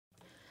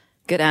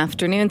Good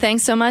afternoon.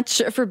 Thanks so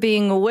much for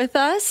being with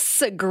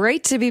us.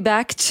 Great to be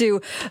back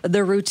to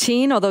the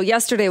routine, although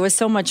yesterday was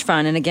so much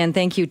fun. And again,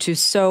 thank you to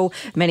so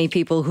many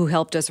people who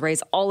helped us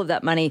raise all of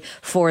that money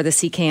for the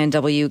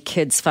CKNW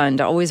Kids Fund.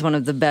 Always one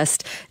of the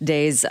best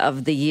days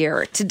of the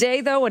year.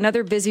 Today, though,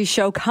 another busy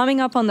show coming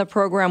up on the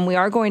program. We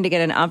are going to get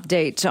an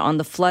update on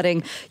the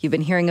flooding. You've been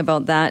hearing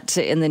about that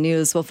in the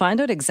news. We'll find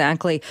out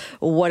exactly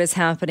what is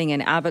happening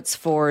in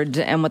Abbotsford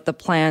and what the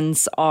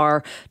plans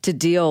are to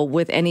deal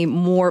with any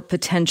more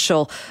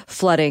potential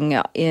flooding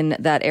in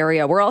that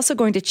area. We're also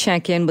going to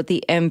check in with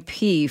the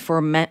MP for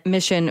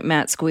Mission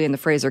Matsqui in the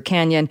Fraser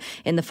Canyon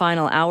in the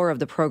final hour of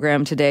the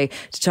program today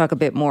to talk a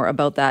bit more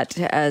about that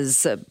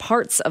as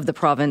parts of the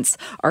province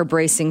are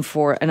bracing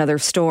for another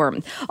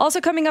storm. Also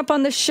coming up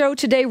on the show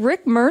today,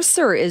 Rick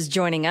Mercer is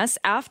joining us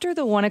after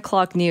the 1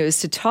 o'clock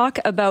news to talk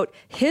about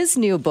his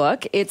new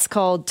book. It's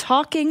called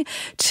Talking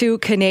to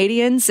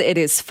Canadians. It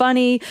is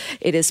funny.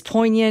 It is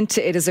poignant.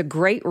 It is a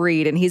great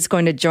read, and he's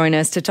going to join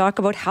us to talk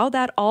about how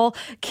that all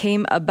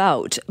came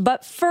about.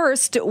 But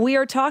first, we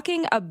are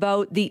talking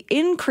about the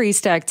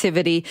increased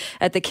activity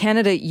at the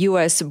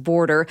Canada-US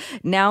border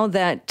now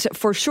that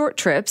for short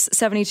trips,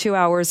 72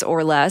 hours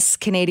or less,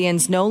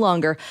 Canadians no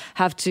longer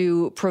have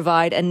to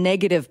provide a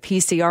negative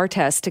PCR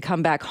test to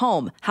come back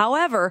home.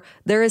 However,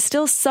 there is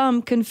still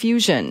some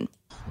confusion.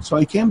 So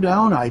I came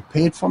down, I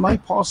paid for my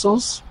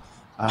parcels.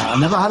 I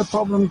never had a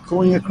problem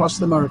going across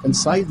the American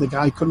side. The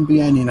guy couldn't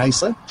be any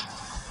nicer.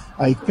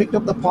 I picked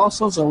up the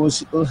parcels. I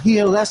was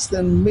here less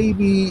than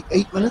maybe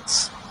 8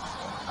 minutes.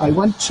 I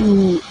went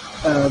to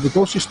the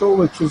grocery store,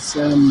 which is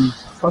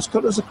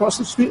Crosscutters across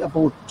the street. I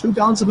bought 2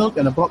 gallons of milk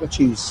and a block of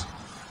cheese.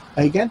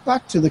 I get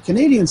back to the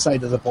Canadian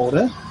side of the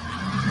border.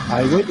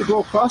 I wait to go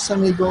across,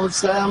 and he goes,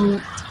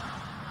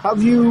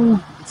 have you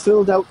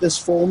filled out this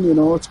form? You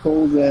know, it's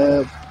called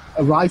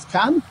Arrive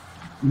Can.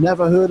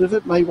 Never heard of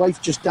it. My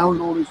wife just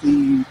downloaded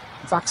the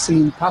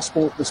vaccine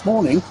passport this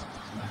morning.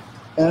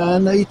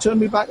 And he turned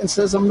me back and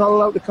says, I'm not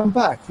allowed to come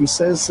back. He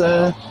says,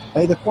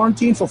 either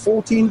quarantine for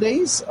 14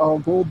 days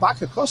or go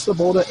back across the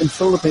border and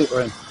fill the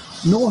paper in.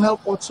 No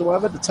help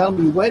whatsoever to tell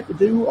me where to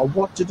do or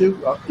what to do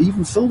or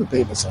even fill the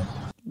papers in.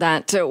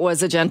 That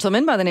was a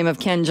gentleman by the name of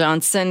Ken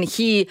Johnson.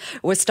 He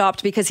was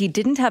stopped because he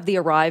didn't have the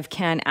Arrive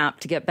Can app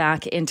to get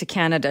back into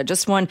Canada.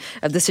 Just one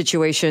of the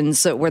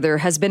situations where there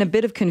has been a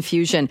bit of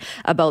confusion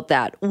about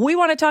that. We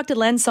want to talk to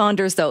Len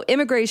Saunders, though,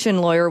 immigration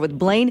lawyer with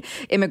Blaine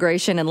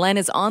Immigration. And Len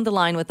is on the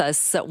line with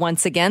us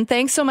once again.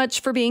 Thanks so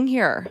much for being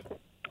here.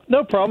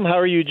 No problem. How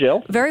are you,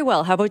 Jill? Very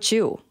well. How about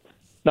you?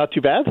 Not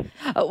too bad.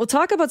 We'll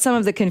talk about some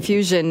of the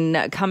confusion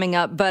coming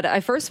up, but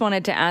I first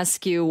wanted to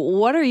ask you,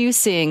 what are you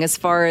seeing as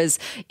far as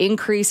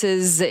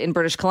increases in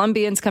British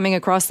Columbians coming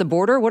across the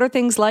border? What are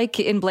things like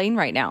in Blaine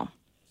right now?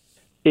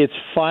 It's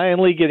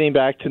finally getting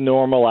back to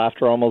normal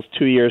after almost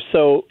 2 years.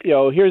 So,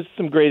 here's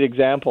some great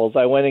examples.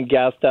 I went and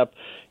gassed up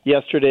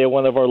yesterday at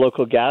one of our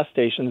local gas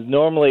stations.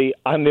 Normally,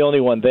 I'm the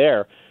only one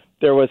there.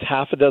 There was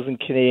half a dozen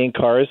Canadian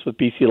cars with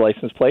BC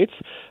license plates.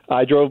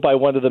 I drove by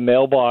one of the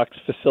mailbox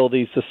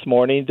facilities this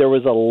morning. There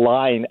was a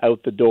line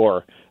out the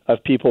door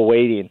of people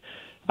waiting.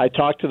 I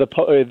talked to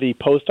the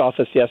post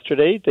office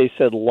yesterday. They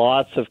said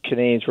lots of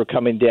Canadians were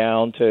coming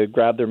down to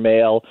grab their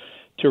mail,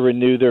 to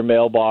renew their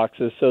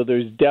mailboxes. So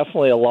there's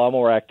definitely a lot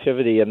more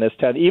activity in this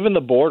town. Even the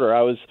border.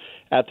 I was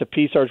at the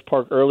Peace Arch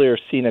Park earlier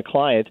seeing a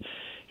client,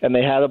 and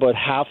they had about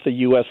half the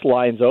U.S.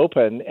 lines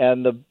open,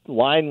 and the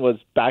line was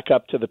back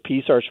up to the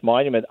Peace Arch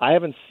Monument. I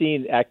haven't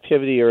seen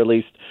activity, or at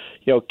least,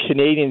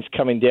 Canadians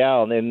coming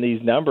down in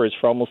these numbers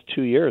for almost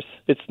 2 years.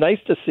 It's nice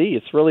to see.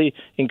 It's really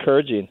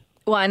encouraging.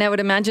 Well, and I would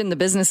imagine the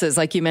businesses,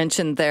 like you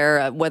mentioned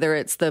there, whether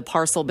it's the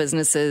parcel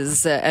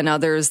businesses and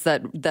others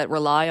that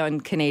rely on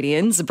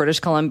Canadians,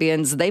 British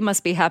Columbians, they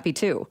must be happy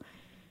too.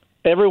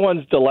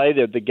 Everyone's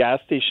delighted. The gas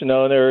station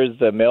owners,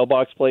 the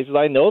mailbox places,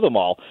 I know them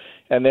all.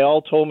 And they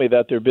all told me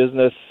that their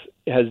business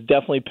has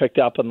definitely picked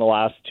up in the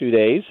last 2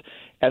 days.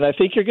 And I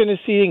think you're going to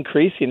see it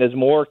increasing as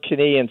more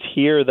Canadians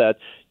hear that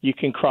you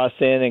can cross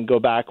in and go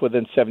back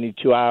within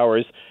 72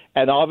 hours.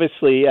 And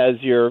obviously,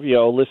 as your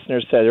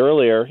listener said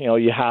earlier,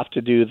 you have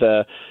to do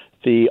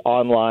the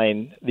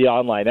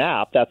online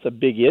app. That's a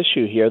big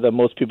issue here that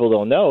most people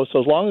don't know. So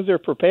as long as they're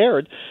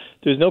prepared,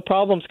 there's no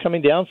problems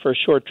coming down for a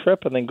short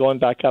trip and then going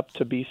back up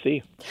to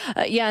BC.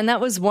 Yeah, and that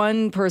was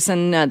one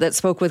person that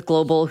spoke with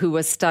Global who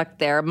was stuck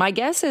there. My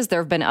guess is there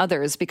have been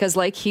others because,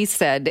 like he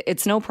said,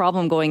 it's no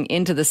problem going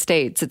into the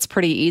States. It's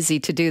pretty easy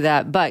to do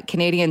that. But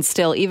Canadians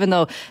still, even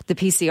though the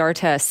PCR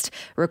test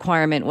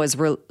requirement was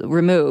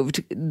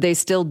removed, they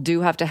still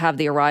do have to have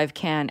the Arrive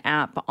Can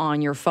app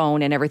on your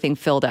phone and everything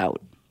filled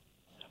out.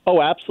 Oh,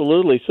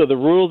 absolutely. So the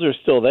rules are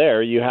still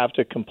there. You have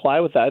to comply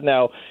with that.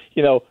 Now,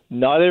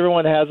 not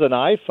everyone has an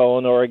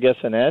iPhone or I guess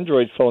an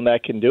Android phone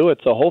that can do it.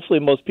 So hopefully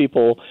most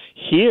people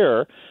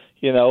hear,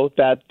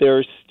 that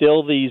there's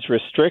still these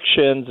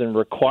restrictions and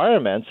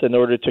requirements in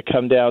order to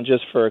come down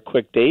just for a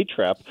quick day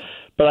trip.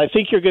 But I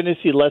think you're going to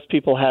see less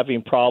people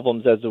having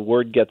problems as the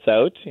word gets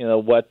out,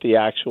 what the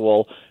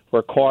actual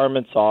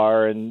requirements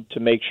are and to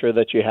make sure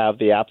that you have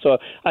the app. So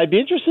I'd be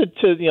interested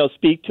to,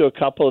 speak to a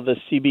couple of the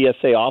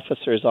CBSA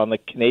officers on the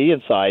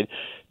Canadian side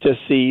to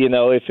see,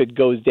 if it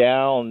goes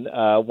down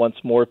once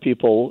more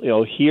people,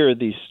 hear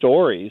these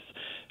stories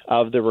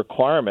of the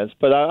requirements.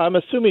 But I'm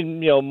assuming,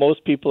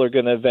 most people are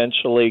going to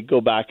eventually go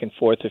back and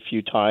forth a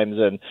few times,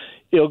 and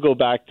it'll go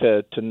back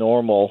to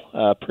normal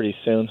pretty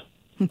soon.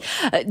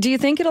 Do you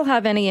think it'll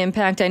have any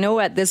impact? I know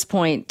at this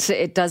point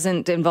it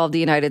doesn't involve the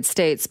United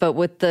States, but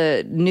with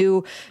the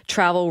new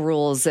travel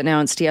rules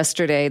announced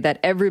yesterday that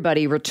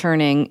everybody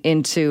returning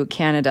into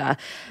Canada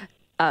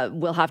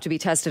will have to be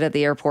tested at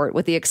the airport,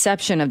 with the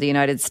exception of the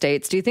United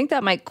States. Do you think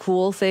that might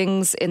cool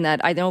things in that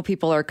I know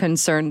people are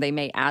concerned they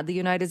may add the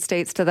United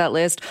States to that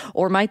list,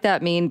 or might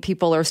that mean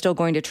people are still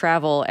going to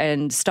travel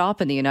and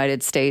stop in the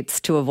United States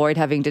to avoid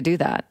having to do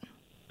that?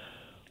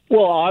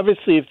 Well,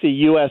 obviously, if the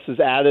U.S. is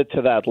added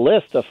to that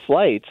list of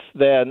flights,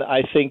 then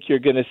I think you're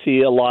going to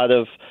see a lot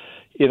of,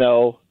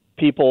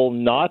 people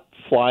not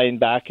flying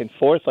back and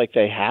forth like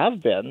they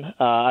have been.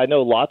 I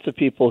know lots of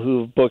people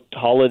who've booked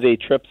holiday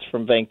trips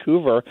from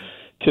Vancouver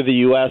to the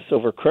U.S.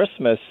 over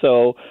Christmas.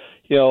 So,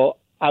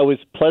 I was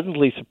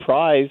pleasantly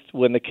surprised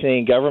when the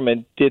Canadian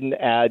government didn't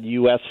add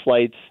U.S.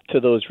 flights to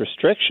those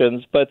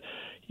restrictions. But,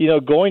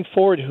 going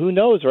forward, who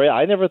knows, right?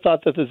 I never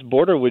thought that this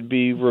border would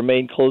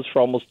remain closed for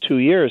almost 2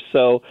 years.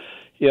 So,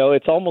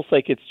 it's almost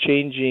like it's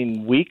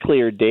changing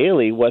weekly or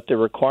daily what the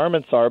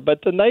requirements are.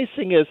 But the nice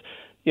thing is,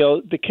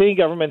 the Canadian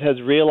government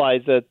has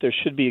realized that there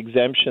should be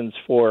exemptions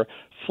for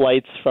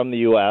flights from the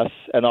U.S.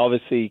 and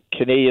obviously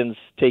Canadians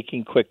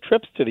taking quick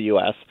trips to the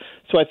U.S.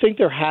 So I think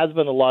there has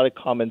been a lot of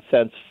common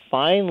sense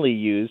finally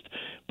used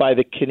by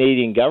the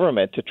Canadian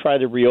government to try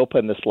to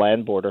reopen this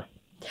land border.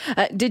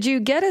 Did you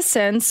get a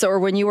sense, or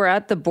when you were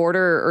at the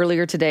border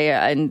earlier today,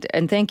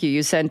 and thank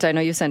you, I know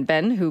you sent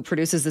Ben, who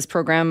produces this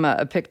program,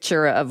 a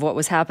picture of what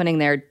was happening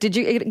there. Did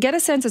you get a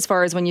sense as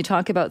far as when you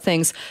talk about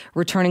things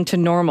returning to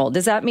normal?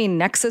 Does that mean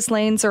Nexus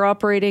lanes are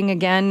operating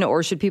again,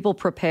 or should people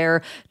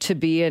prepare to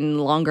be in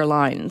longer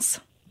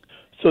lines?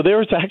 So there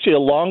was actually a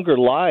longer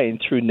line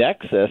through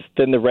Nexus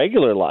than the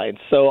regular line.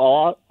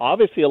 So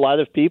obviously a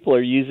lot of people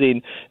are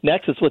using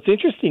Nexus. What's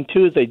interesting,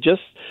 too, is they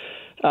just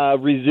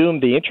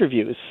resumed the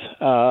interviews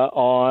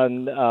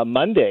on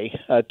Monday,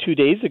 2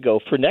 days ago,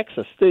 for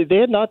Nexus. They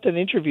had not done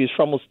interviews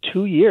for almost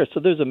 2 years, so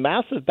there's a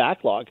massive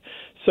backlog.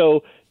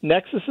 So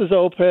Nexus is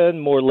open,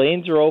 more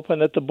lanes are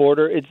open at the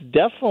border. It's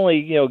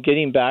definitely,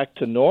 getting back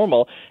to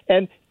normal.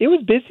 And it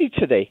was busy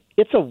today.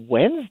 It's a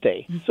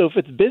Wednesday. So if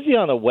it's busy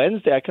on a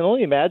Wednesday, I can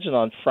only imagine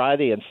on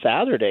Friday and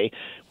Saturday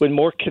when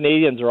more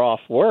Canadians are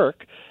off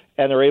work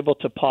and are able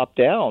to pop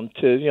down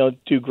to,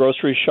 do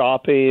grocery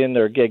shopping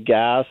or get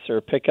gas or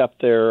pick up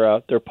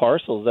their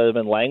parcels that have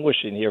been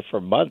languishing here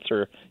for months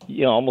or,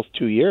 almost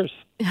 2 years.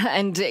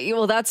 And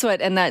that's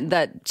what, and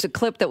that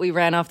clip that we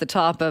ran off the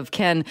top of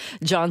Ken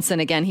Johnson,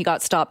 again, he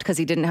got stopped because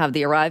he didn't have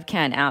the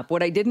ArriveCan app.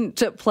 What I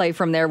didn't play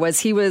from there was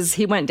he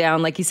went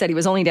down, like he said, he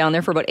was only down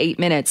there for about 8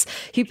 minutes.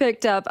 He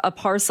picked up a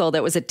parcel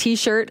that was a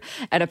T-shirt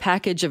and a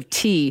package of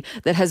tea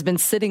that has been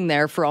sitting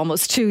there for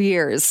almost 2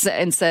 years,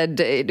 and said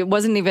it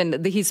wasn't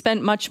even, he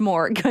spent much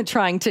more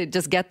trying to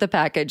just get the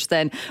package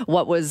than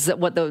what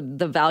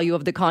the value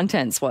of the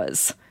contents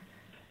was.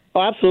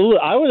 Oh, absolutely.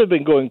 I would have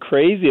been going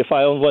crazy if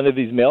I owned one of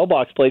these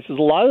mailbox places.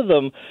 A lot of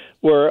them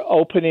were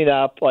opening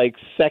up like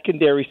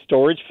secondary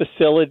storage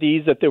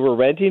facilities that they were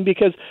renting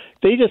because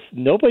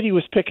nobody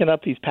was picking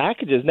up these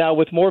packages. Now,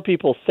 with more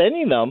people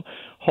sending them,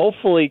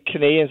 hopefully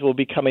Canadians will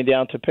be coming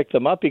down to pick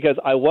them up, because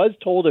I was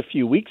told a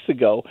few weeks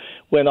ago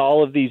when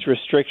all of these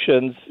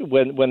restrictions,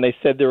 when they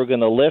said they were going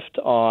to lift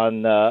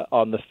on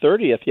the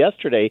 30th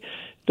yesterday,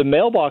 the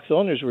mailbox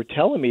owners were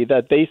telling me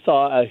that they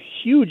saw a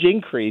huge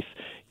increase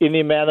in the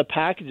amount of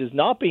packages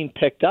not being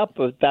picked up,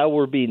 but that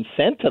were being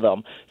sent to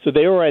them. So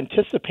they were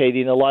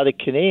anticipating a lot of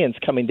Canadians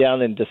coming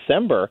down in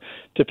December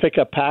to pick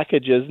up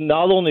packages,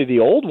 not only the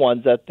old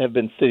ones that have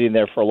been sitting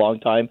there for a long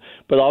time,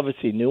 but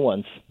obviously new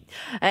ones.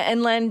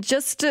 And Len,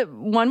 just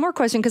one more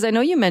question, because I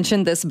know you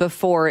mentioned this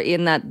before,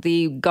 in that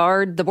the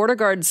border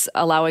guards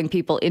allowing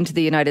people into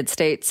the United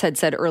States had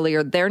said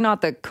earlier they're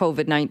not the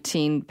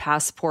COVID-19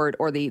 passport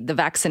or the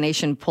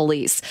vaccination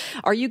police.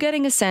 Are you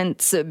getting a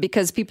sense,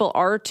 because people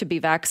are to be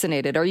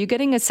vaccinated, are you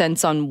getting a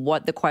sense on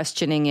what the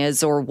questioning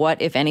is, or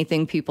what, if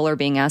anything, people are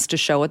being asked to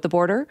show at the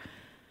border?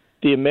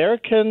 The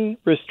American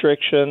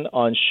restriction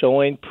on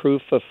showing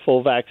proof of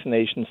full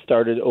vaccination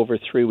started over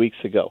 3 weeks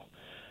ago.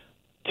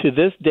 To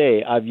this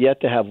day, I've yet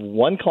to have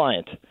one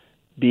client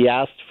be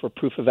asked for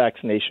proof of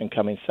vaccination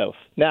coming south.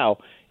 Now,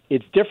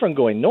 it's different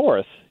going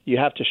north. You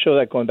have to show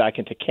that going back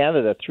into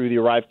Canada through the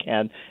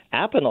ArriveCan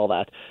app and all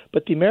that.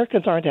 But the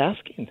Americans aren't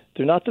asking.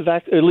 They're not or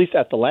at least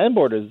at the land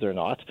borders, they're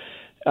not.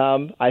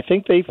 I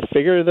think they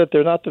figure that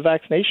they're not the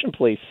vaccination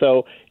police.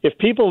 So if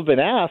people have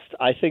been asked,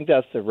 I think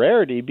that's the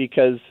rarity,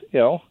 because,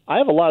 I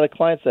have a lot of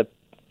clients that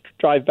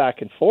drive back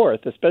and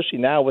forth, especially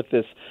now with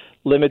this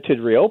limited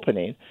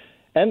reopening.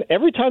 And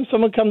every time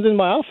someone comes in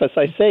my office,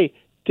 I say,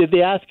 did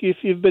they ask you if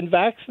you've been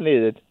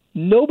vaccinated?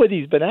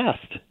 Nobody's been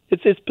asked.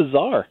 It's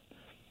bizarre.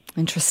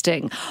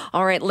 Interesting.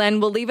 All right, Len,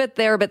 we'll leave it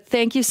there, but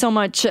thank you so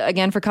much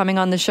again for coming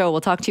on the show.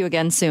 We'll talk to you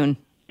again soon.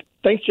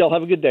 Thanks, Jill.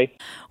 Have a good day.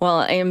 Well,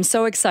 I am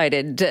so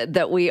excited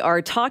that we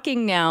are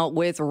talking now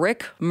with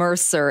Rick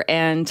Mercer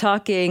and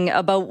talking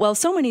about, well,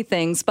 so many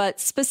things, but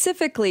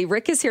specifically,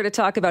 Rick is here to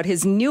talk about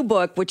his new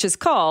book, which is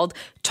called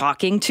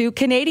Talking to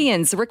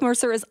Canadians. Rick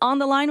Mercer is on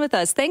the line with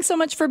us. Thanks so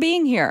much for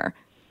being here.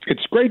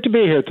 It's great to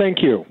be here.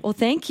 Thank you. Well,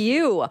 thank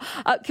you.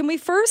 Can we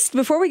first,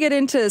 before we get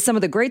into some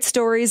of the great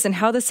stories and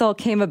how this all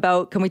came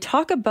about, can we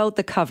talk about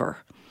the cover?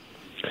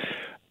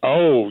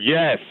 Oh,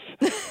 yes.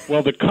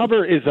 Well, the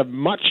cover is a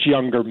much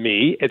younger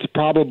me. It's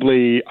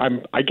probably,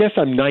 I guess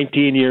I'm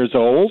 19 years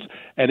old,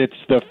 and it's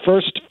the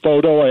first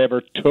photo I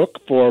ever took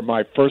for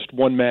my first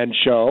one-man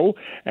show,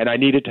 and I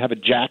needed to have a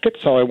jacket,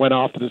 so I went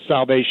off to the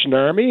Salvation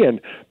Army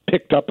and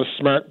picked up a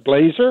smart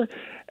blazer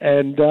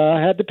and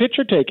had the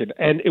picture taken.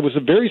 And it was a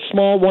very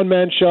small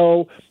one-man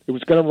show. It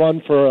was going to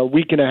run for a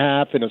week and a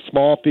half in a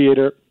small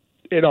theater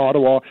in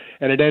Ottawa,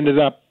 and it ended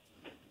up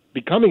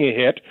becoming a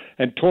hit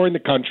and touring the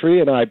country.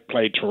 And I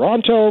played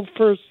Toronto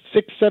for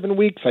 6-7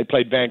 weeks. I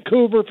played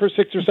Vancouver for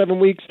 6 or 7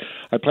 weeks.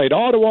 I played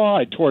Ottawa.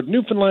 I toured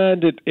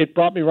Newfoundland. It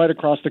brought me right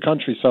across the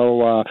country.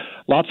 So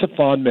lots of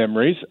fond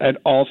memories. And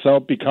also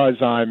because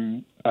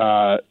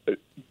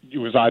it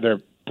was either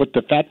put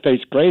the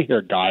fat-faced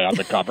gray-haired guy on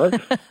the cover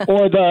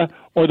or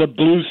the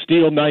blue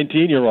steel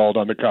 19-year-old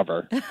on the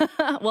cover.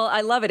 Well,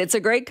 I love it. It's a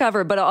great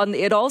cover, but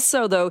it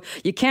also, though,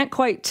 you can't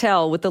quite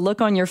tell with the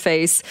look on your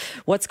face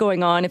what's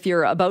going on, if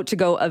you're about to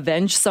go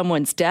avenge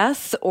someone's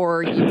death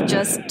or you've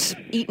just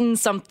eaten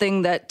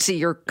something that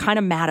you're kind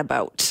of mad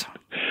about.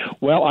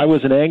 Well, I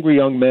was an angry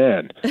young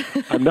man.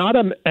 I'm not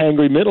an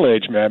angry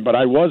middle-aged man, but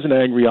I was an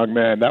angry young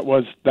man. That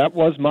was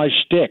my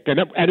shtick, and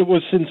it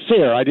was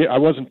sincere. I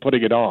wasn't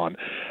putting it on.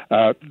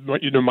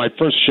 My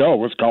first show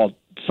was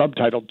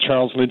subtitled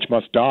 "Charles Lynch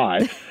Must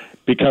Die,"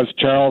 because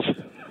Charles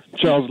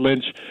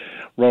Lynch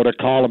wrote a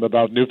column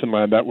about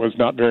Newfoundland that was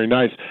not very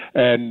nice,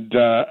 and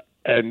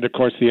of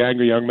course the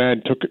angry young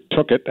man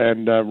took it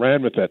and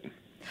ran with it.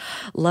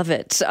 Love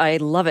it. I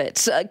love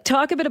it.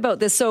 Talk a bit about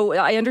this. So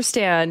I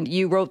understand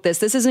you wrote this.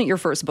 This isn't your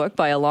first book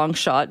by a long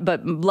shot,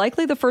 but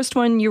likely the first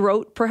one you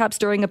wrote perhaps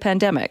during a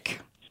pandemic.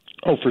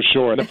 Oh, for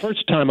sure. The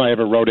first time I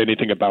ever wrote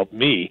anything about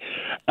me.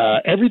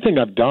 Everything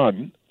I've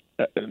done,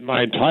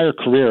 my entire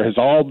career has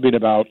always been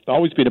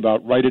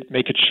about write it,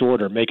 make it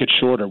shorter.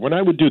 When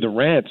I would do the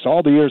rants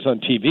all the years on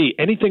TV,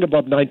 anything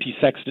above 90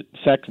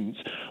 seconds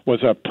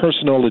was a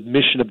personal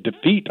admission of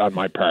defeat on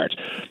my part.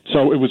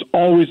 So it was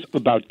always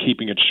about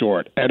keeping it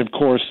short. And of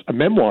course, a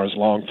memoir is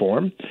long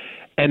form.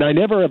 And I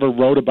never ever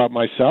wrote about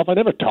myself. I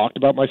never talked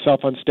about myself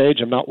on stage.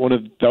 I'm not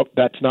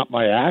that's not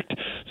my act.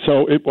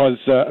 So it was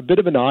a bit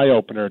of an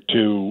eye-opener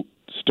to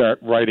start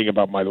writing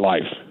about my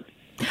life.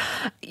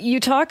 You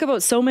talk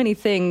about so many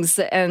things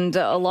and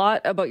a lot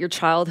about your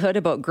childhood,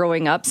 about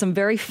growing up, some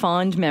very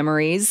fond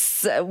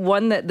memories.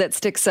 One that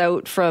sticks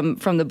out from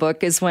the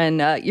book is when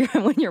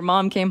your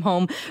mom came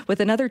home with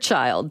another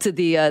child,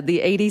 the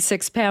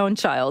 86-pound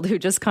child who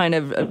just kind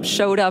of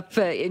showed up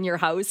in your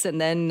house and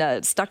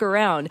then stuck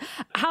around.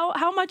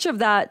 How much of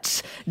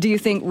that do you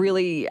think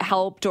really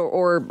helped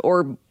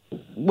or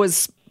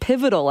was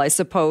pivotal, I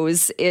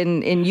suppose,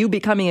 in you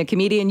becoming a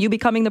comedian, you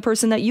becoming the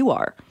person that you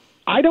are?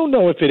 I don't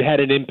know if it had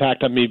an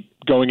impact on me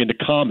going into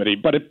comedy,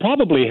 but it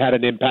probably had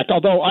an impact,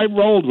 although I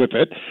rolled with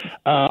it.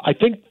 I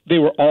think they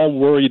were all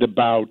worried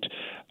about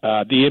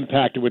the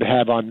impact it would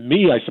have on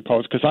me, I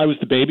suppose, because I was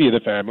the baby of the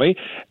family.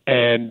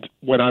 And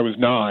when I was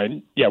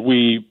 9,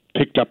 we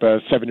picked up a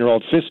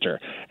 7-year-old sister,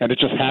 and it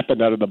just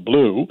happened out of the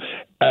blue.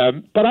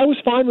 But I was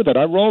fine with it.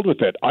 I rolled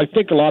with it. I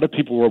think a lot of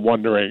people were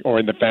wondering, or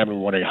in the family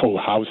were wondering,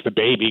 how's the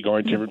baby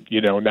going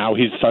to, now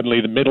he's suddenly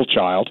the middle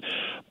child.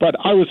 But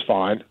I was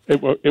fine.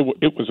 It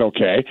was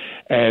okay,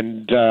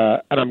 and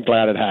I'm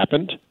glad it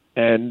happened.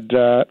 And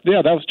that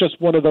was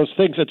just one of those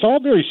things. It's all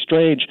very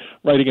strange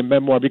writing a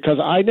memoir because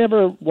I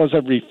never was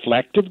a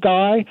reflective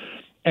guy.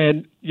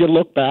 And you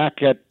look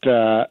back at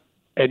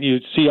and you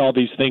see all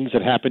these things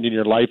that happened in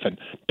your life and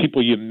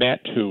people you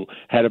met who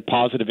had a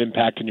positive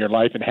impact in your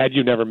life. And had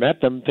you never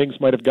met them, things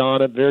might have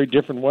gone a very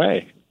different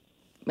way.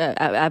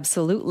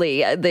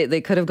 Absolutely. They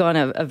could have gone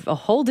a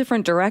whole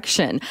different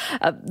direction.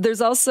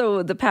 There's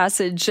also the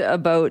passage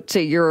about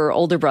your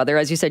older brother.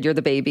 As you said, you're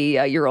the baby.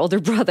 Your older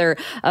brother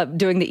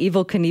doing the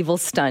Evel Knievel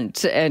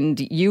stunt,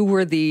 and you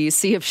were the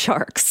Sea of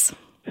Sharks.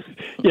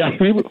 Yeah,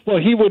 he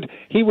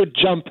would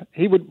jump.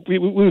 We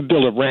would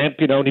build a ramp,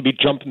 and he'd be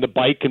jumping the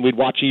bike, and we'd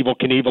watch Evel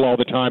Knievel all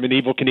the time. And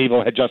Evel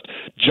Knievel had just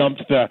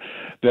jumped the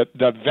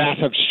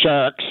vat of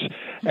sharks,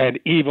 and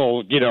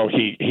Evel,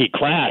 he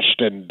crashed,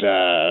 and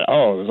it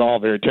was all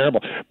very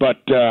terrible.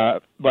 But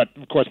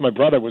of course, my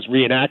brother was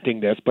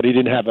reenacting this, but he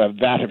didn't have a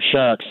vat of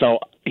sharks, so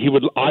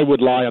I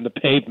would lie on the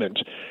pavement,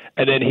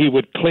 and then he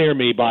would clear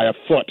me by a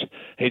foot.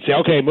 He'd say,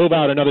 okay, move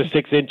out another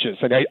 6 inches.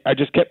 And I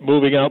just kept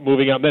moving out.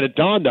 And then it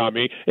dawned on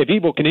me, if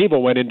Evel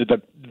Knievel went into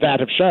the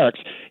vat of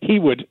sharks, he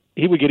would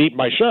get eaten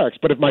by sharks.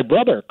 But if my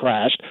brother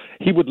crashed,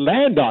 he would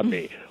land on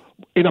me.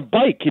 in a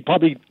bike,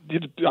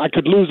 I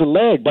could lose a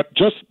leg, but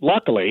just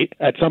luckily,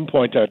 at some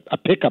point, a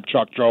pickup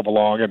truck drove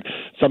along, and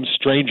some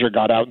stranger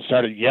got out and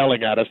started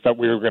yelling at us that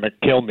we were going to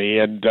kill me,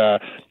 and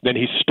then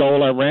he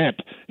stole our ramp.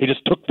 He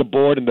just took the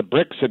board and the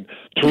bricks and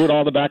threw it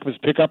all in the back of his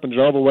pickup and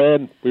drove away,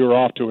 and we were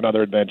off to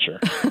another adventure.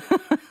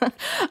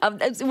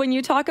 When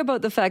you talk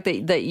about the fact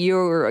that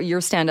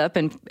you're stand-up,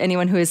 and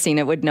anyone who has seen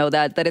it would know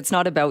that it's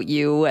not about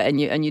you, and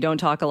you don't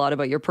talk a lot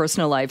about your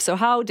personal life. So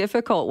how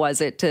difficult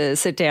was it to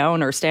sit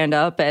down or stand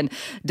up and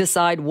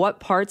decide what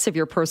parts of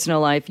your personal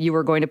life you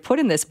were going to put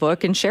in this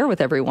book and share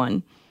with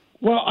everyone?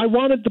 Well, I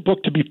wanted the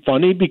book to be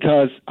funny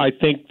because I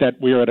think that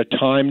we're at a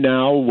time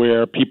now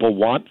where people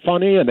want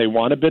funny and they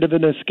want a bit of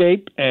an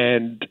escape.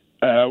 And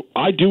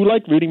I do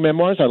like reading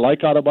memoirs. I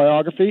like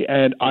autobiography,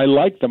 and I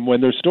like them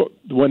when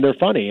they're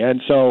funny.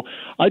 And so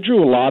I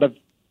drew a lot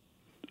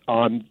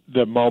on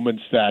the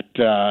moments that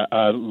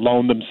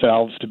loan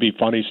themselves to be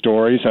funny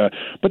stories.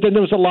 But then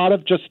there was a lot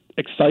of just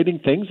exciting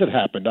things that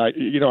happened. I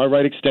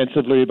write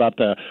extensively about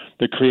the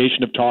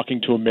creation of Talking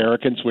to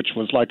Americans, which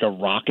was like a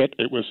rocket.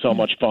 It was so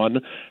much fun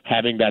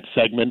having that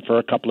segment for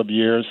a couple of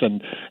years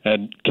and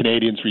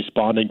Canadians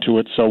responding to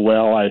it so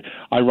well.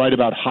 I write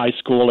about high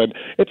school, and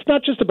it's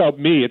not just about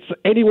me. It's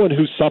anyone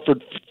who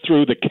suffered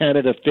through the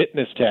Canada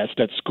fitness test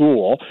at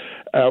school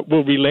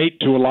will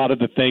relate to a lot of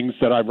the things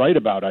that I write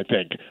about, I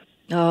think.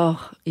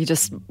 Oh, you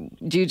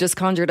just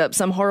conjured up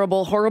some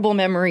horrible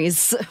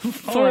memories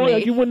for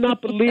me. You would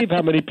not believe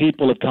how many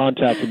people have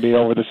contacted me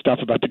over the stuff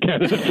about the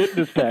Canada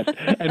fitness test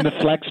and the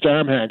flexed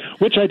arm hang,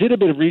 which I did a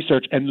bit of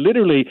research, and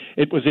literally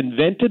it was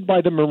invented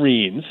by the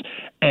Marines,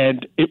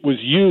 and it was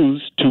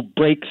used to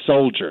break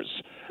soldiers.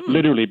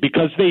 Literally,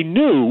 because they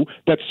knew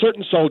that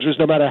certain soldiers,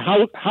 no matter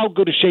how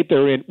good a shape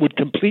they're in, would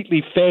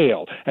completely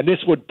fail, and this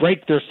would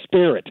break their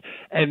spirit.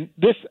 And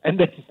then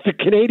the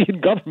Canadian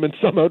government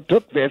somehow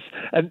took this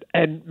and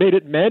made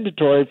it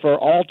mandatory for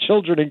all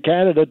children in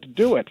Canada to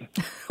do it.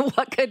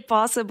 What could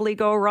possibly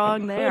go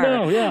wrong there? I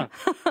know, yeah.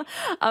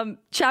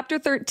 Chapter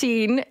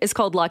 13 is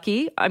called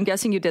Lucky. I'm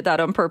guessing you did that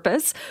on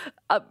purpose.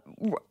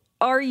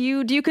 Do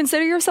you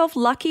consider yourself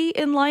lucky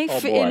in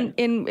life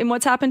in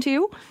what's happened to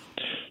you?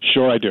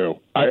 Sure, I do.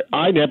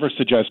 I never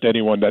suggest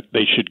anyone that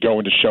they should go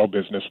into show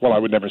business. Well, I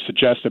would never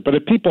suggest it. But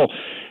if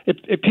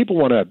people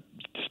want to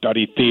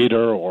study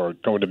theater or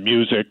go into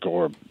music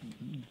or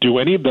do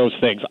any of those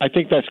things, I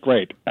think that's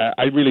great.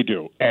 I really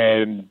do.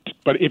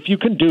 But if you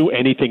can do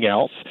anything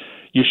else,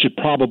 you should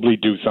probably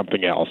do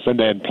something else and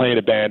then play in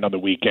a band on the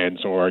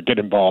weekends or get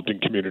involved in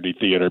community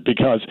theater,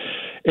 because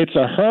it's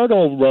a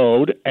hurdle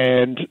road,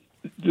 and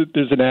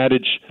there's an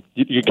adage,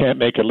 you can't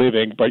make a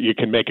living, but you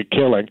can make a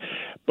killing.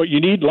 But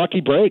you need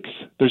lucky breaks.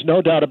 There's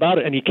no doubt about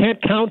it, and you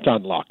can't count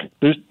on luck.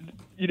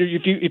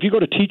 If you go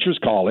to teachers'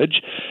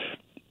 college,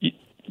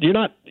 you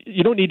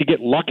don't need to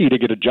get lucky to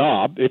get a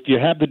job. If you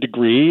have the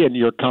degree and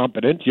you're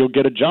competent, you'll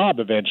get a job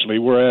eventually.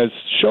 Whereas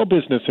show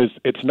business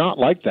it's not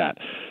like that.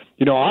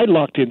 I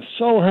lucked in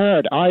so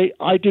hard.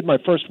 I did my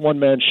first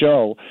one-man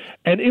show,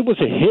 and it was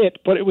a hit,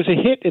 but it was a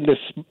hit in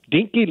this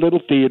dinky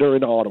little theater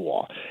in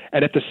Ottawa.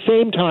 And at the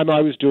same time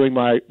I was doing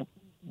my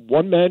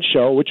one-man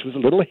show, which was a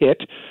little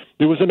hit,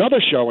 there was another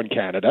show in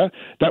Canada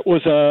that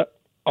was a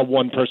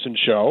one-person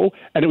show,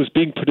 and it was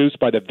being produced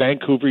by the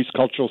Vancouver East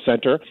Cultural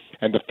Centre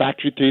and the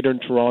Factory Theatre in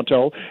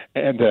Toronto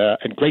and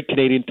Great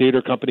Canadian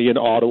Theatre Company in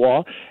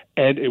Ottawa.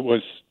 And it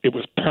was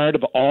part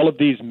of all of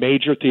these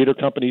major theater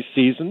companies'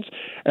 seasons,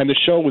 and the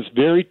show was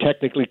very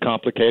technically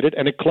complicated,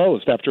 and it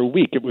closed after a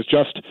week. It was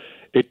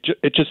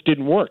it just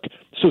didn't work.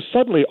 So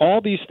suddenly,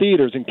 all these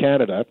theaters in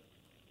Canada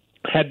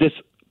had this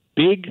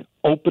big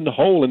open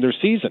hole in their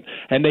season,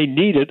 and they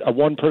needed a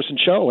one-person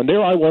show. And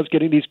there I was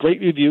getting these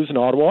great reviews in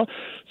Ottawa.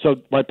 So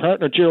my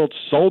partner Gerald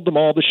sold them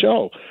all the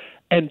show.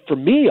 And for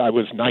me, I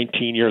was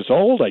 19 years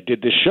old. I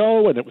did this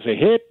show, and it was a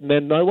hit. And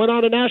then I went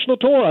on a national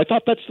tour. I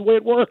thought that's the way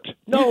it worked.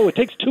 No, it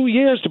takes 2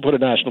 years to put a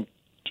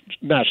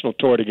national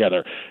tour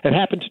together. It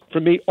happened for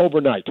me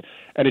overnight,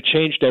 and it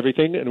changed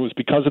everything. And it was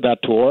because of that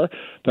tour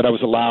that I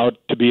was allowed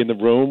to be in the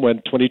room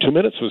when 22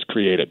 Minutes was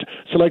created.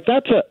 So,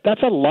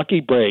 that's a lucky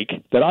break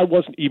that I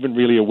wasn't even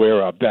really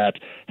aware of. That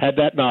had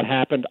that not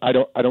happened, I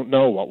don't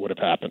know what would have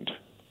happened.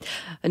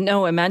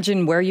 No,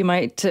 imagine where you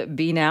might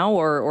be now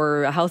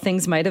or how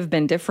things might have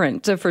been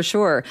different, for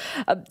sure.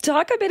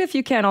 Talk a bit, if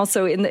you can,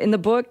 also in the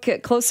book,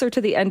 closer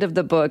to the end of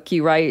the book,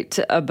 you write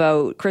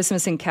about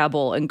Christmas in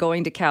Kabul and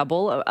going to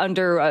Kabul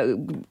under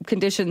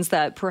conditions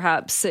that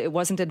perhaps it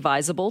wasn't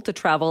advisable to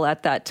travel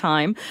at that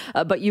time.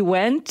 But you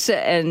went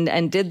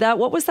and did that.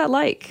 What was that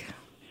like?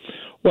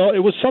 Well, it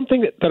was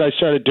something that I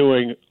started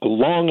doing a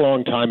long,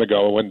 long time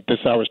ago when This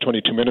Hour's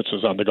 22 Minutes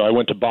was on the go. I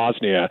went to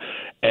Bosnia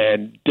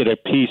and did a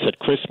piece at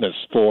Christmas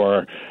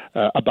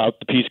about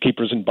the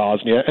peacekeepers in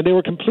Bosnia, and they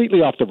were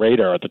completely off the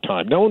radar at the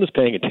time. No one was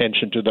paying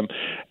attention to them,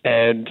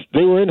 and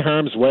they were in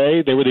harm's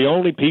way. They were the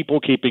only people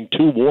keeping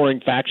two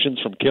warring factions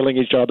from killing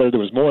each other. There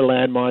was more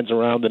landmines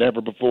around than ever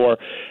before,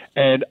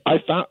 and I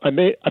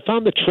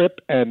found the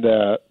trip and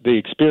the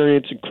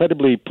experience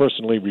incredibly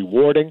personally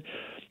rewarding.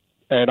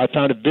 And I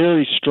found it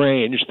very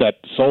strange that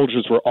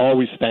soldiers were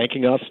always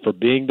thanking us for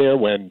being there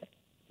when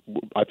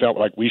I felt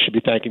like we should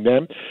be thanking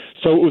them.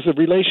 So it was a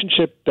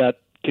relationship that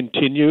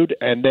continued,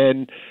 and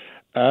then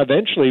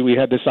eventually we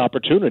had this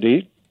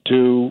opportunity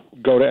to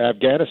go to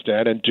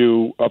Afghanistan and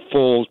do a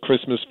full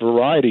Christmas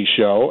variety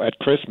show at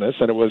Christmas,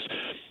 and it was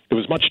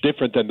much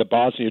different than the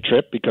Bosnia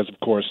trip because, of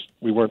course,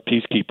 we weren't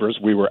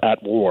peacekeepers. We were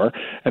at war,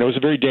 and it was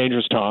a very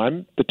dangerous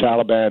time. The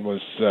Taliban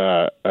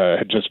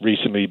had just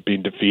recently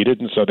been defeated,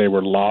 and so they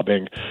were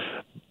lobbing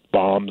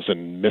bombs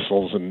and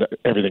missiles and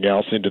everything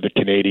else into the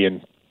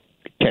Canadian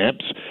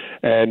camps.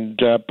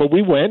 But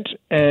we went,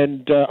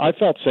 and I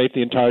felt safe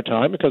the entire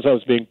time because I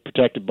was being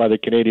protected by the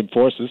Canadian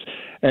forces.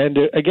 And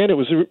again, it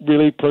was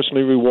really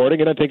personally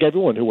rewarding, and I think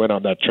everyone who went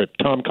on that trip,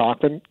 Tom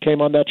Cochran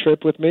came on that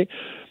trip with me,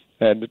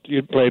 and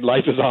you played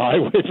Life is a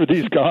Highway for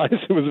these guys.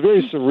 It was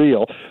very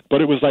surreal,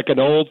 but it was like an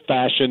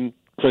old-fashioned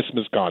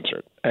Christmas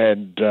concert,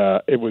 and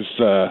it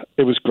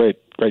was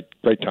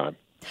great time.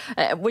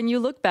 When you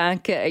look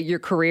back at your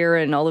career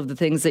and all of the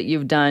things that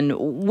you've done,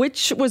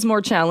 which was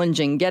more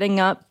challenging, getting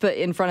up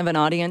in front of an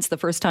audience the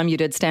first time you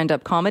did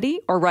stand-up comedy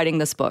or writing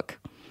this book?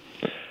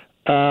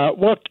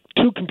 Well,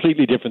 two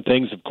completely different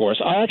things, of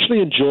course. I actually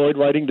enjoyed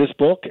writing this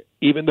book,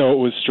 even though it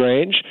was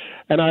strange,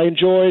 and I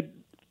enjoyed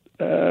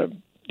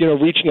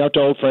reaching out to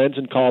old friends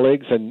and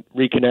colleagues and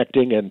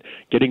reconnecting and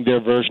getting their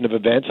version of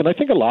events. And I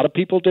think a lot of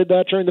people did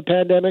that during the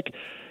pandemic,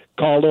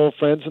 called old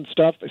friends and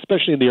stuff,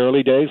 especially in the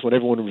early days when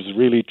everyone was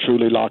really,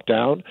 truly locked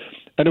down.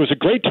 And it was a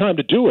great time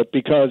to do it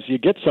because you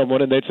get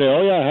someone and they'd say,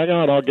 oh, yeah, hang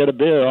on, I'll get a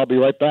beer, I'll be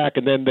right back.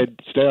 And then they'd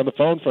stay on the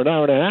phone for an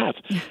hour and a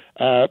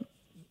half.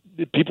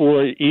 People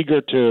were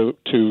eager to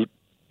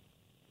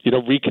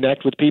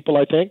reconnect with people,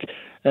 I think.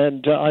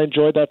 And I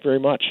enjoyed that very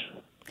much.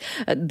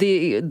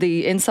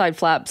 The inside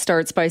flap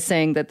starts by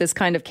saying that this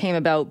kind of came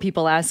about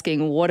people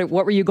asking, what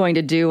were you going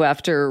to do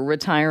after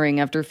retiring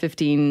after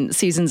 15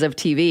 seasons of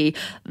TV?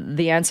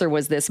 The answer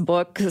was this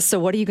book. So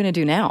what are you going to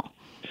do now?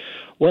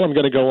 Well, I'm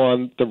going to go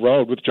on the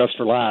road with Just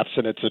for Laughs,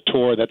 and it's a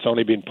tour that's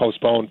only been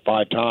postponed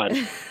 5 times.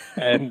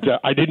 And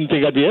I didn't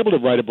think I'd be able to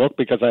write a book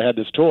because I had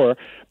this tour.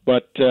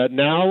 But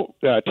now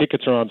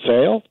tickets are on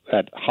sale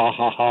at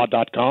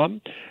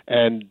hahaha.com,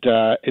 and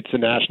it's a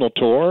national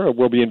tour.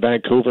 We'll be in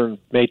Vancouver on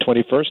May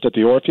 21st at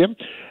the Orpheum.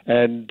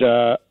 And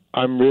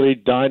I'm really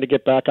dying to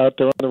get back out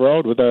there on the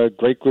road with a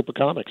great group of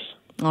comics.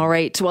 All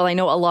right. Well, I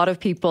know a lot of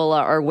people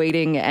are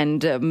waiting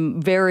and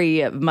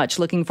very much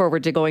looking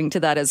forward to going to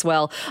that as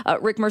well.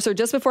 Rick Mercer,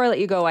 just before I let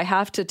you go, I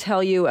have to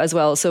tell you as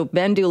well. So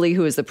Ben Dooley,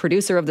 who is the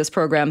producer of this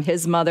program,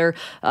 his mother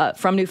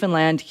from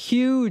Newfoundland,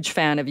 huge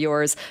fan of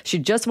yours. She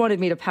just wanted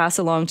me to pass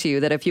along to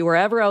you that if you were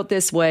ever out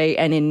this way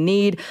and in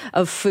need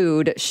of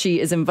food, she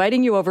is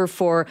inviting you over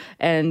for,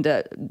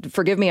 and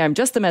forgive me, I'm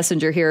just the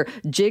messenger here,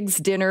 Jig's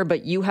dinner,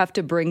 but you have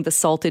to bring the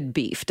salted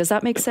beef. Does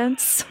that make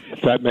sense?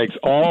 That makes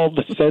all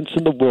the sense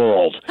in the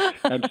world.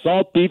 And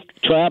salt beef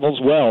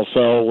travels well,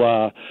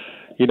 so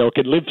it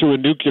can live through a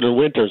nuclear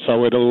winter,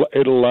 so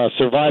it'll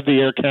survive the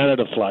Air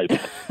Canada flight.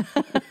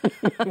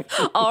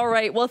 All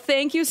right. Well,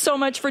 thank you so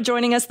much for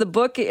joining us. The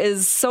book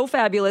is so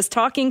fabulous.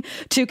 Talking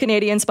to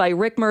Canadians by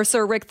Rick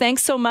Mercer. Rick,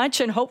 thanks so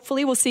much, and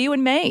hopefully we'll see you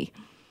in May.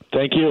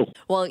 Thank you.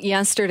 Well,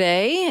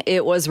 yesterday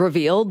it was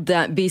revealed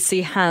that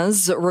BC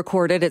has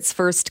recorded its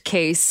first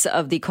case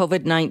of the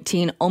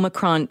COVID-19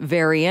 Omicron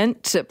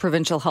variant.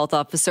 Provincial Health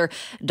Officer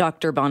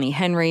Dr. Bonnie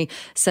Henry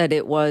said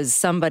it was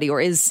somebody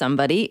or is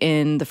somebody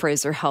in the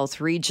Fraser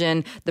Health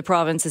region. The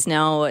province is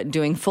now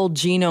doing full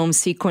genome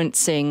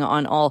sequencing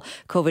on all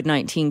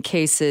COVID-19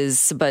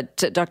 cases. But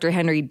Dr.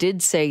 Henry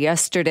did say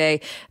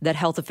yesterday that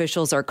health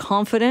officials are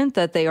confident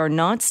that they are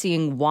not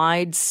seeing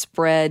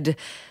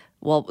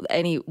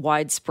any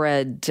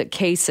widespread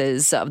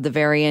cases of the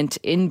variant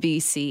in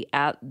BC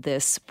at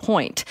this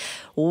point.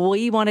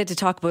 We wanted to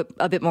talk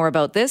a bit more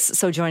about this.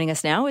 So joining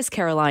us now is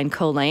Caroline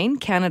Colane,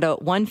 Canada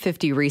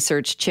 150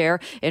 Research Chair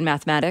in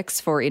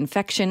Mathematics for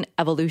Infection,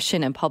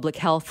 Evolution and Public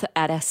Health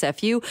at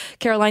SFU.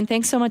 Caroline,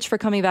 thanks so much for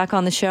coming back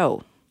on the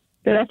show.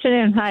 Good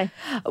afternoon. Hi.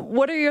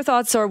 What are your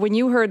thoughts when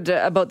you heard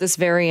about this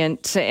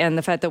variant and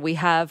the fact that we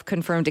have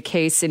confirmed a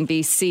case in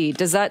BC?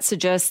 Does that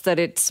suggest that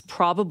it's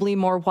probably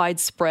more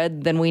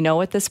widespread than we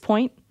know at this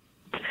point?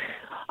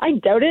 I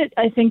doubt it.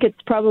 I think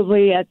it's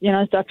probably, as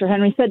Dr.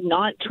 Henry said,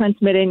 not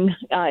transmitting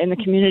in the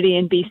community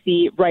in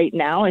BC right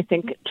now. I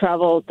think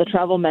the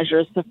travel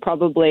measures have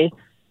probably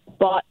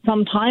bought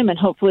some time, and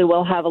hopefully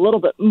we'll have a little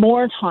bit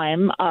more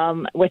time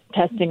with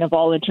testing of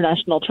all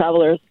international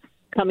travelers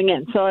coming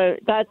in. So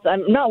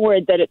I'm not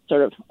worried that it's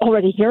sort of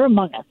already here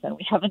among us and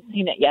we haven't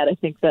seen it yet. I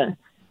think the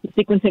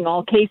sequencing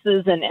all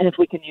cases and if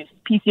we can use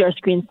PCR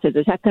screens to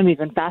detect them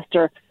even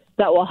faster,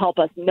 that will help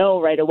us know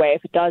right away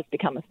if it does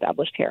become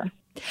established here.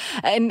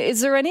 And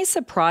is there any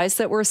surprise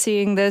that we're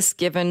seeing this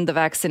given the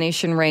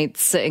vaccination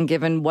rates and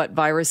given what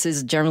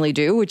viruses generally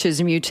do, which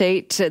is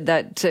mutate?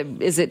 That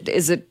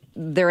is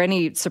there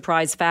any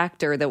surprise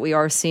factor that we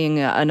are seeing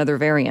another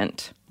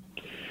variant?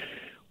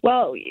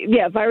 Well,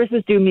 yeah,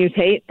 viruses do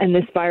mutate, and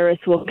this virus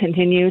will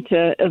continue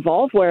to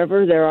evolve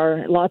wherever there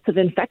are lots of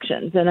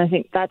infections. And I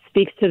think that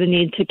speaks to the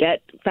need to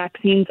get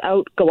vaccines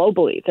out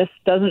globally. This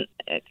doesn't,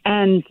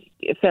 and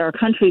if there are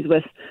countries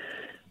with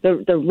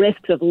the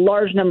risks of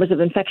large numbers of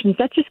infections,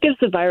 that just gives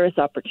the virus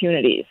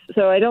opportunities.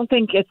 So I don't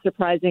think it's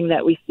surprising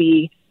that we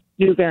see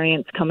new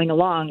variants coming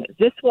along.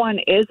 This one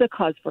is a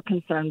cause for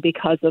concern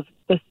because of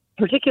the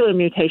particular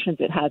mutations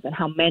it has and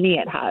how many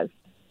it has.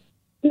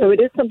 So it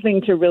is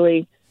something to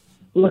really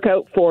look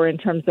out for in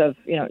terms of,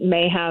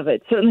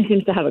 it certainly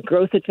seems to have a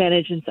growth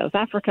advantage in South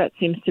Africa. It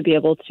seems to be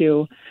able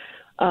to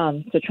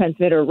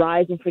transmit or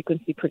rise in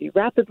frequency pretty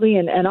rapidly.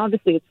 And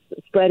obviously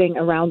it's spreading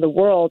around the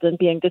world and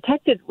being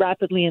detected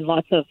rapidly in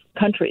lots of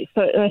countries.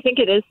 So I think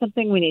it is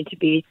something we need to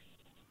be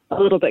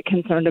a little bit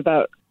concerned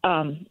about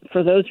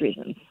for those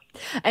reasons.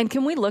 And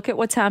can we look at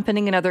what's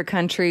happening in other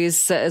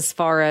countries as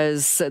far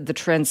as the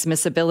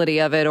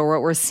transmissibility of it, or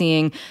what we're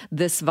seeing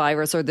this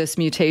virus or this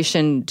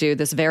mutation do,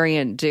 this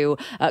variant do?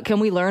 Can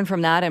we learn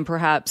from that, and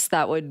perhaps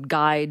that would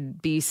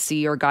guide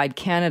BC or guide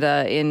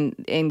Canada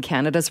in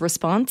Canada's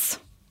response?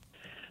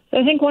 So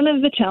I think one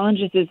of the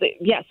challenges is that,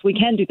 yes, we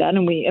can do that,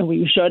 and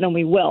we should and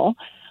we will.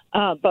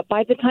 But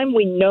by the time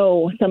we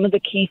know some of the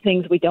key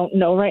things we don't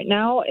know right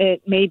now,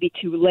 it may be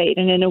too late.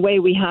 And in a way,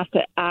 we have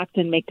to act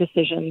and make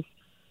decisions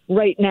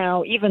right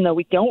now, even though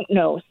we don't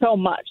know so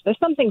much. There's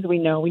some things we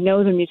know. We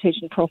know the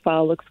mutation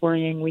profile looks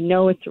worrying. We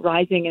know it's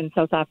rising in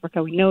South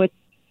Africa. We know it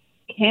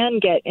can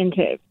get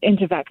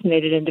into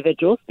vaccinated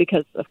individuals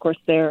because, of course,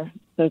 the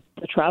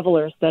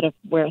travelers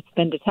where it's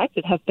been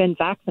detected have been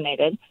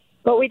vaccinated.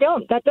 But we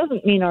don't. That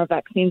doesn't mean our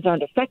vaccines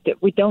aren't effective.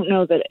 We don't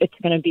know that it's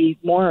going to be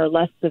more or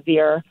less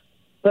severe.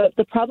 But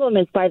the problem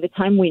is, by the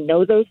time we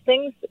know those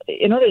things,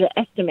 in order to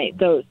estimate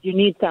those, you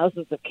need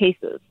thousands of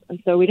cases. And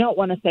so we don't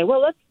want to say,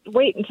 well, let's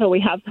wait until we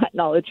have that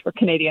knowledge for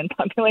Canadian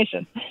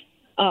populations.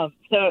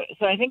 So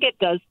I think it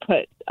does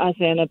put us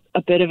in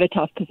a bit of a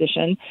tough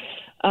position.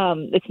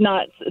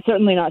 It's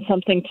certainly not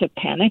something to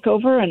panic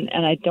over,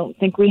 and I don't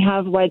think we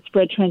have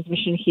widespread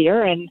transmission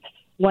here. And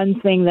one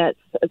thing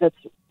that's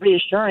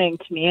reassuring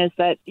to me is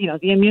that,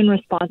 the immune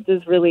response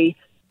is really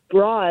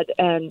broad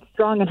and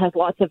strong and has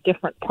lots of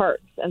different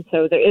parts. And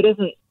so it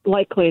isn't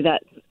likely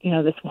that,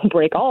 this will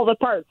break all the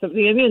parts of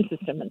the immune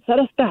system and set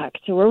us back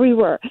to where we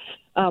were.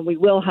 We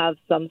will have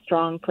some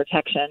strong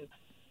protection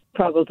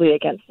probably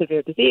against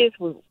severe disease.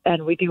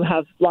 And we do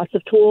have lots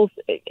of tools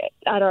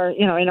at our,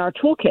 in our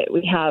toolkit.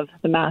 We have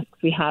the masks,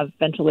 we have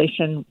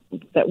ventilation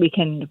that we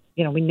can,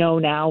 we know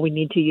now we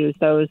need to use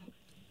those.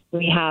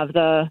 We have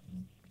the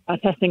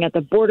testing at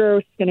the border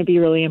is going to be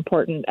really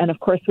important. And of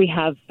course, we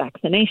have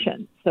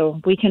vaccination. So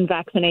we can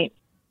vaccinate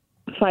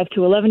 5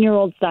 to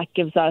 11-year-olds. That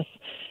gives us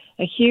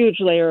a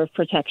huge layer of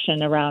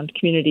protection around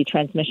community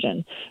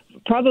transmission,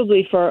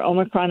 probably for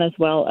Omicron as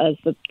well as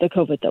the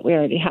COVID that we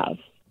already have.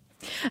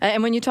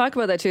 And when you talk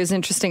about that, too, is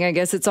interesting. I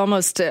guess it's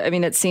almost,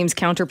 it seems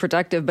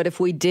counterproductive. But if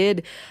we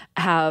did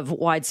have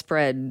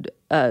widespread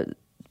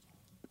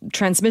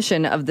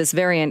transmission of this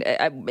variant,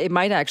 it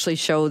might actually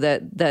show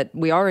that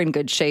we are in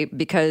good shape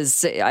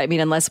because,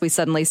 unless we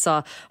suddenly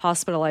saw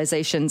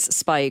hospitalizations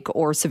spike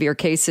or severe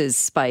cases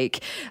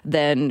spike,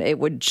 then it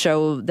would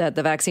show that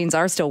the vaccines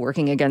are still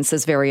working against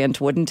this variant,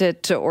 wouldn't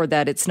it? Or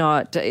that it's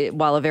not,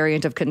 while a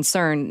variant of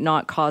concern,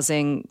 not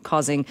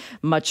causing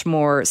much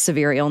more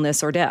severe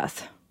illness or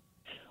death.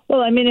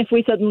 Well, if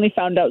we suddenly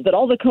found out that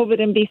all the COVID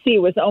in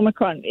BC was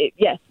Omicron,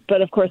 yes,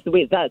 but of course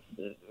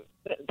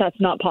that's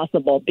not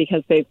possible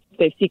because they've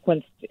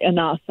sequenced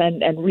enough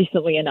and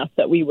recently enough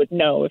that we would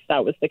know if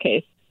that was the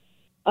case.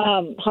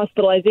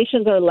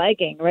 Hospitalizations are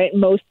lagging, right?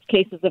 Most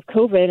cases of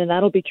COVID, and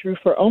that'll be true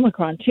for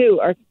Omicron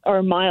too,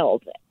 are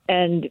mild.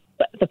 And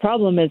the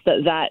problem is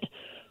that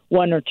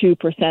 1 or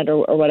 2%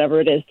 or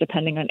whatever it is,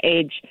 depending on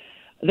age,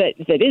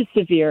 that is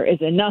severe is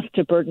enough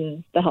to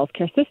burden the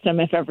healthcare system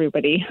if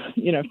everybody,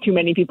 too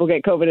many people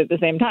get COVID at the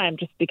same time,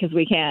 just because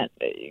we can't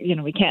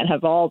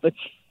have all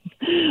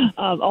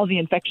the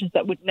infections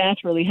that would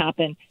naturally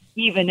happen,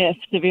 even if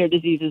severe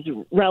disease is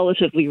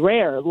relatively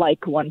rare, like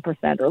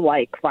 1% or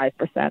like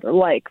 5% or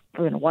like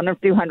 1 or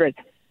 200.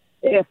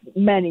 If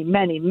many,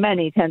 many,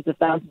 many tens of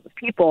thousands of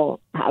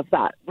people have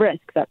that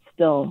risk, that's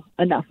still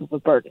enough of a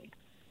burden.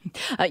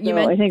 I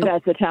think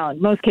that's a challenge.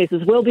 Most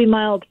cases will be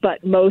mild,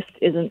 but most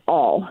isn't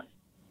all.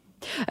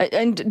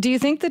 And do you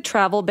think the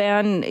travel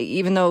ban,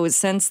 even though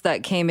since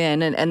that came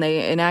in and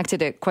they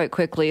enacted it quite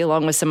quickly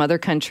along with some other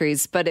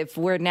countries, but if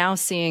we're now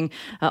seeing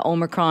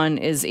Omicron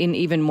is in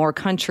even more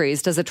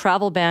countries, does a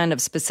travel ban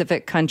of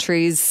specific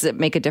countries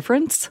make a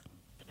difference?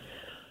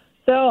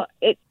 So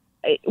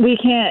we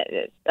can't.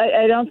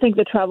 I don't think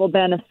the travel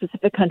ban of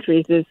specific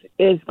countries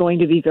is going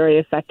to be very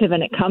effective,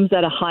 and it comes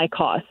at a high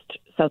cost.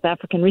 South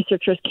African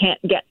researchers can't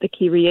get the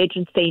key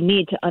reagents they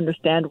need to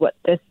understand what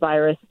this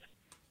virus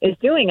is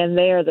doing, and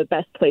they are the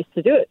best place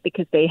to do it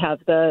because they have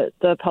the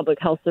public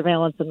health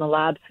surveillance and the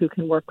labs who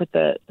can work with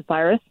the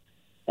virus.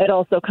 It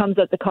also comes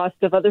at the cost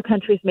of other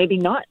countries maybe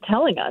not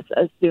telling us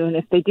as soon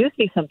if they do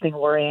see something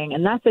worrying,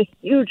 and that's a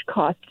huge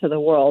cost to the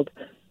world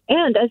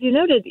And as you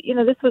noted,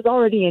 this was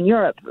already in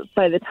Europe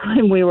by the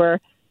time we were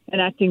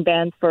enacting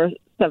bans for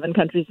 7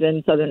 countries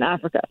in southern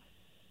Africa.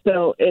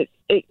 So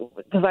the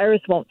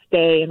virus won't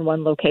stay in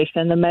one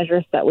location. The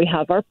measures that we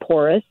have are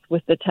porous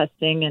with the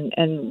testing,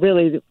 and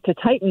really to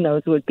tighten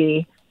those would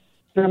be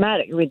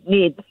dramatic. We'd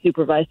need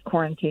supervised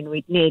quarantine.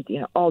 We'd need,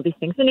 all these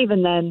things. And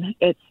even then,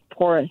 it's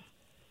porous.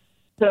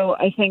 So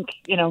I think,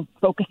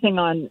 focusing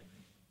on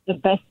the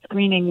best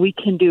screening we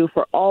can do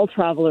for all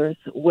travelers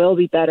will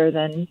be better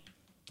than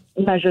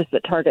measures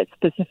that target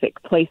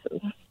specific places.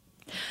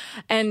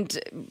 And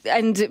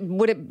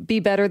would it be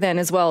better then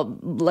as well,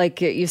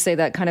 like you say,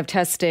 that kind of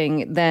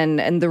testing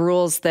then, and the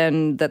rules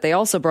then that they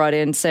also brought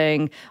in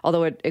saying,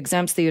 although it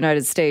exempts the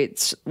United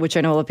States, which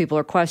I know a lot of people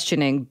are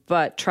questioning,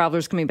 but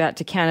travelers coming back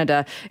to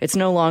Canada, it's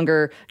no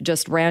longer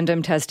just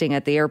random testing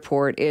at the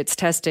airport. It's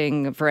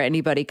testing for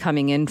anybody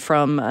coming in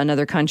from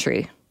another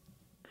country.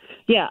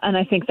 Yeah, and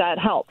I think that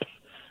helps.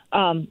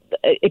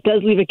 It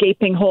does leave a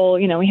gaping hole.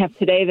 We have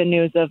today the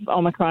news of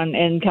Omicron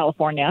in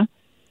California.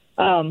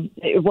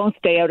 It won't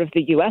stay out of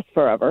the U.S.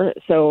 forever.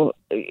 So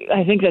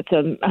I think that's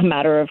a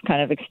matter of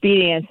kind of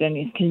expedience, and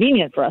it's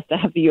convenient for us to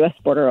have the U.S.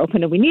 border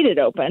open, and we need it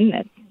open.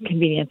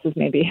 Convenience is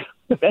maybe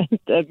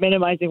a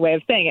minimizing way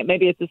of saying it.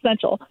 Maybe it's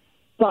essential.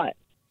 But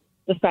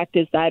the fact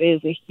is that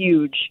is a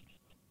huge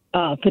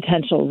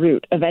potential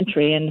route of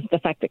entry, and the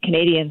fact that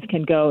Canadians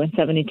can go in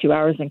 72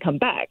 hours and come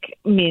back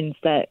means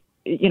that,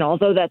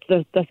 although that's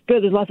good,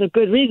 there's lots of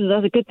good reasons,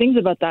 lots of good things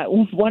about that.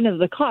 One of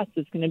the costs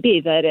is going to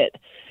be that it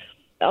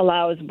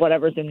allows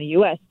whatever's in the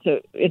U.S.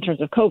 in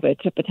terms of COVID,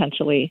 to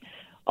potentially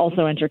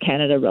also enter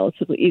Canada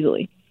relatively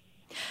easily.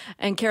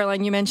 And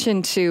Caroline, you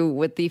mentioned too,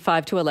 with the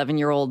 5 to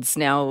 11-year-olds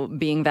now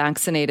being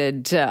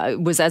vaccinated,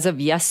 was as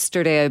of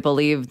yesterday, I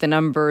believe, the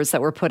numbers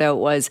that were put out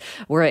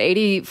were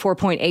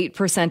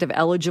 84.8% of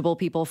eligible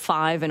people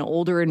 5 and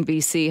older in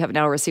BC have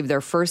now received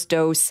their first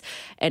dose,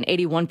 and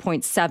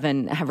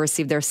 81.7% have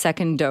received their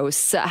second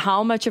dose.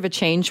 How much of a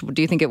change do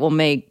you think it will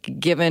make,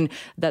 given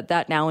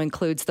that now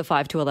includes the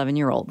 5 to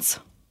 11-year-olds?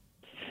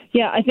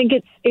 Yeah, I think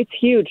it's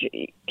huge.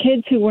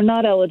 Kids who were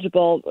not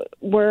eligible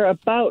were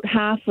about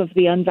half of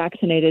the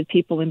unvaccinated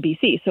people in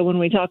BC. So when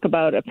we talk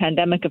about a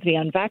pandemic of the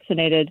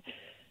unvaccinated,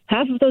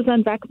 half of those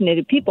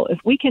unvaccinated people, if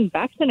we can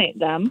vaccinate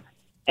them,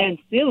 and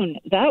soon,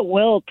 that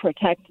will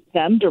protect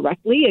them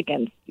directly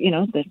against,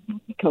 the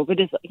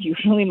COVID is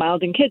usually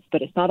mild in kids,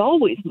 but it's not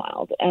always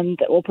mild.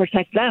 And it will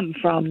protect them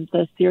from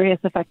the serious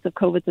effects of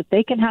COVID that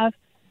they can have.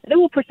 And it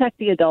will protect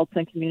the adults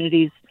and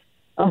communities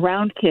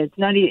around kids,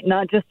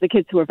 not just the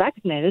kids who are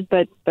vaccinated,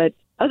 but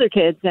other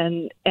kids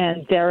and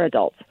their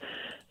adults.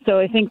 So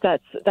I think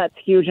that's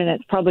huge, and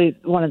it's probably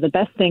one of the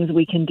best things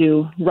we can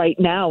do right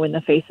now in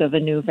the face of a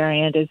new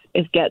variant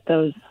is get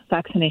those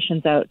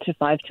vaccinations out to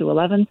 5 to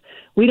 11.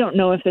 We don't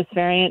know if this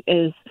variant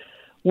is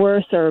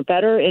worse or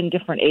better in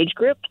different age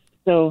groups.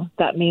 So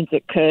that means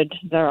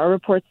there are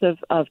reports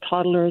of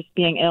toddlers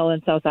being ill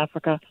in South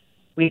Africa.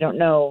 We don't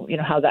know,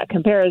 how that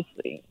compares,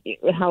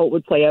 how it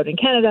would play out in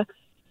Canada.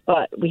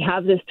 But we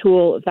have this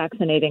tool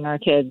vaccinating our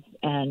kids,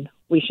 and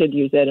we should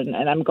use it. And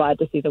I'm glad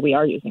to see that we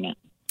are using it.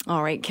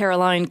 All right,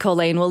 Caroline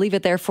Colleen, we'll leave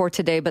it there for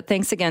today. But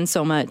thanks again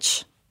so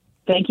much.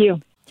 Thank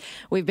you.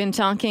 We've been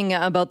talking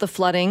about the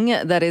flooding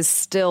that is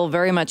still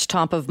very much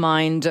top of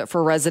mind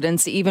for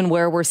residents, even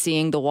where we're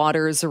seeing the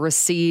waters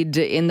recede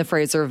in the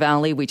Fraser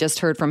Valley. We just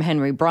heard from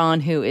Henry Braun,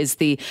 who is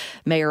the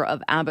mayor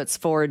of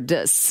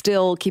Abbotsford,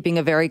 still keeping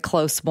a very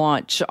close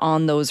watch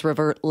on those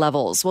river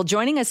levels. Well,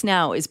 joining us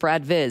now is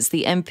Brad Viz,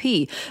 the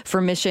MP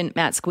for Mission,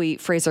 Matsqui,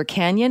 Fraser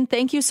Canyon.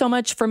 Thank you so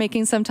much for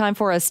making some time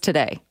for us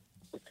today.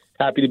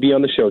 Happy to be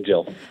on the show,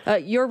 Jill.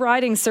 Your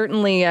riding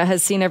certainly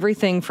has seen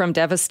everything from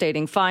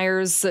devastating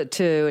fires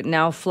to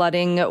now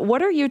flooding.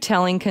 What are you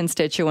telling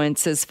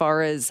constituents as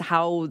far as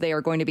how they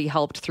are going to be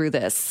helped through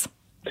this?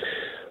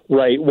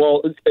 Right.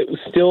 Well,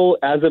 still,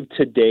 as of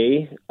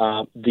today,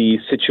 the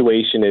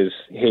situation is,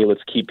 hey,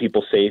 let's keep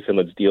people safe and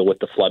let's deal with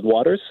the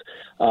floodwaters.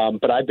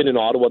 But I've been in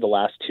Ottawa the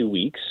last 2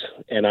 weeks,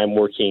 and I'm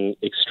working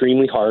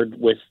extremely hard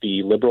with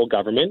the Liberal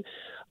government,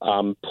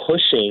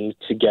 pushing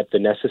to get the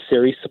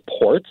necessary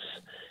supports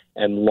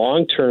and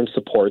long-term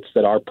supports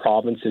that our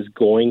province is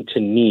going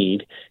to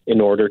need in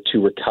order to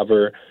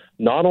recover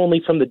not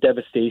only from the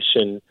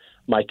devastation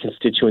my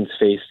constituents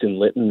faced in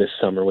Lytton this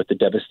summer with the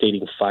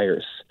devastating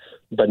fires,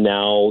 but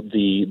now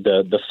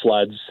the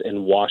floods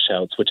and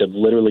washouts, which have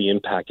literally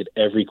impacted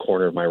every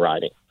corner of my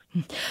riding.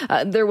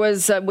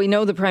 We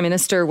know the Prime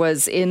Minister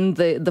was in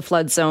the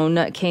flood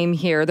zone, came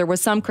here. There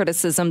was some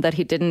criticism that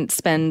he didn't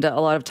spend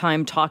a lot of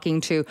time talking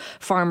to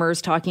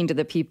farmers, talking to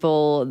the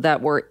people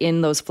that were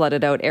in those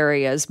flooded out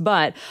areas,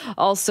 but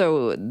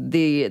also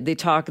the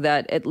talk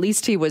that at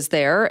least he was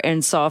there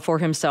and saw for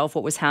himself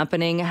what was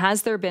happening.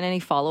 Has there been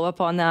any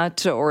follow-up on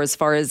that, or as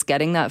far as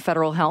getting that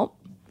federal help?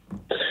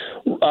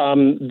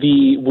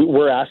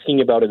 We're asking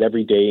about it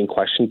every day in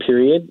question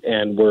period,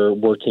 and we're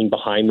working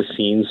behind the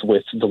scenes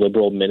with the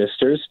Liberal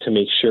ministers to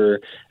make sure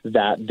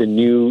that the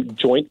new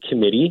joint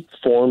committee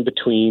formed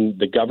between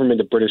the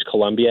government of British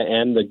Columbia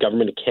and the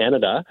government of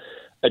Canada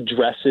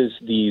addresses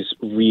these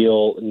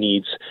real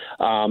needs.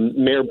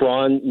 Mayor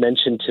Braun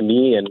mentioned to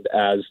me, and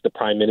as the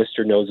Prime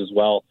Minister knows as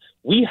well,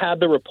 we had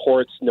the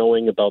reports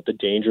knowing about the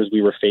dangers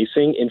we were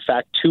facing. In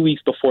fact, 2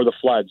 weeks before the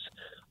floods,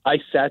 I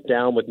sat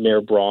down with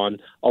Mayor Braun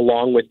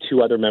along with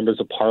 2 other members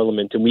of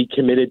Parliament, and we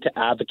committed to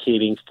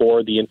advocating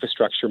for the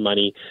infrastructure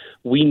money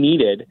we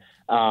needed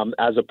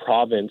as a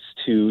province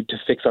to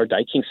fix our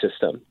diking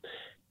system.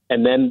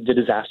 And then the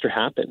disaster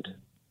happened.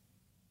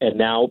 And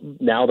now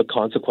the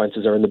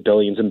consequences are in the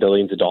billions and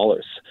billions of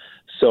dollars.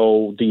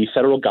 So the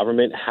federal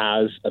government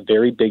has a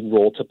very big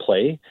role to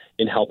play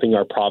in helping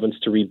our province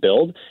to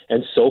rebuild.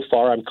 And so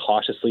far, I'm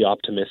cautiously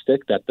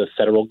optimistic that the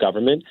federal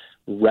government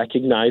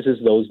recognizes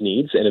those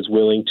needs and is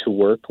willing to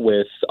work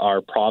with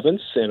our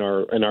province and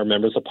our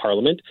members of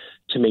Parliament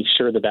to make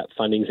sure that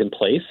funding is in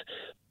place.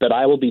 But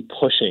I will be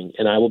pushing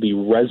and I will be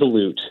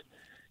resolute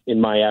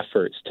in my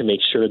efforts to make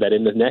sure that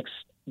in the next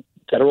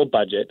federal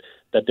budget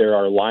that there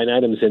are line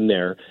items in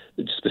there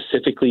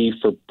specifically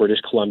for British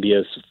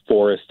Columbia's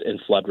forest and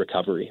flood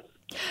recovery.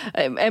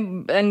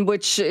 And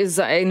which is,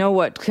 I know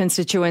what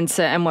constituents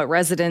and what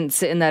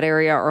residents in that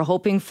area are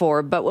hoping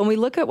for. But when we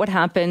look at what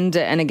happened,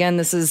 and again,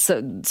 this is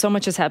so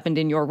much has happened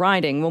in your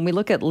riding. When we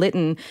look at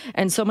Lytton,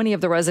 and so many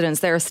of the residents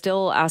there are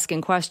still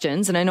asking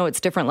questions, and I know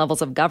it's different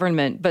levels of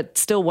government, but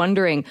still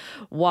wondering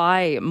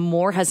why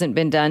more hasn't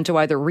been done to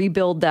either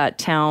rebuild that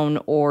town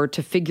or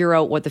to figure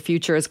out what the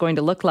future is going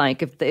to look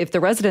like. If the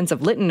residents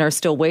of Lytton are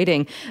still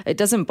waiting, it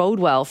doesn't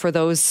bode well for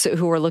those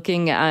who are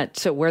looking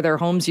at where their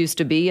homes used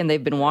to be and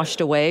they've been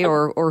washed away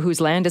or whose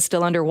land is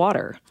still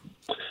underwater.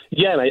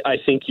 Yeah, and I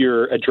think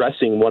you're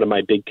addressing one of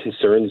my big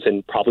concerns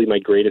and probably my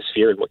greatest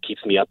fear, and what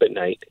keeps me up at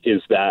night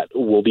is that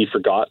we'll be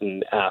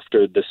forgotten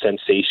after the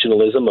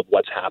sensationalism of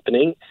what's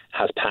happening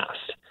has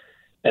passed.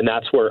 And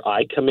that's where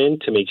I come in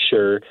to make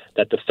sure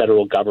that the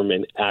federal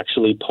government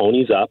actually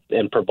ponies up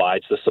and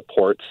provides the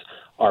supports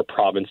our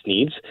province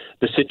needs.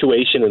 The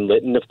situation in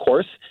Lytton, of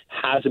course,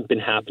 hasn't been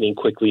happening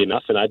quickly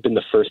enough, and I've been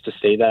the first to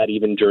say that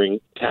even during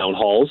town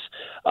halls,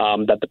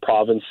 that the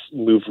province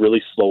moved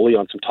really slowly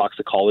on some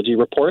toxicology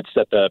reports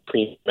that the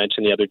Premier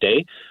mentioned the other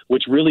day,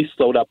 which really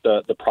slowed up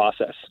the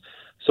process.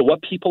 So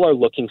what people are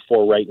looking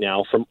for right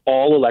now from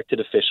all elected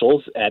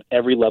officials at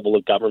every level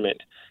of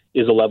government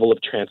is a level of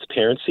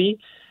transparency,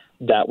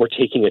 that we're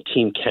taking a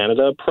Team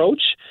Canada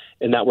approach,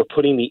 and that we're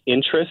putting the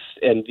interests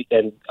and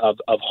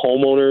of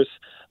homeowners,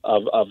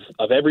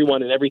 of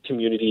everyone in every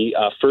community,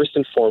 first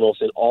and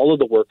foremost, in all of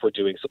the work we're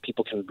doing so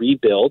people can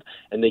rebuild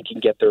and they can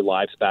get their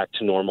lives back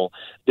to normal.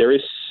 There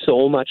is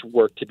so much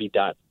work to be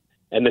done,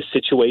 and the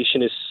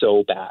situation is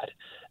so bad.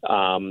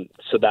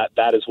 So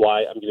that is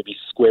why I'm going to be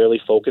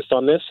squarely focused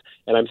on this,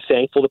 and I'm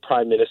thankful the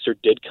Prime Minister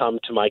did come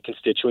to my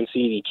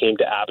constituency. He came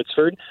to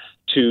Abbotsford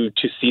to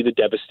see the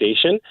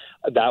devastation.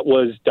 That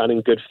was done in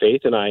good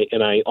faith, and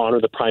I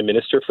honor the Prime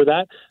Minister for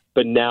that.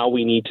 But now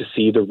we need to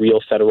see the real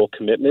federal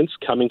commitments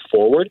coming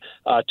forward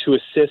to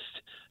assist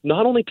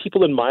not only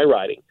people in my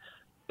riding,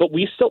 but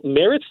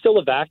Merritt's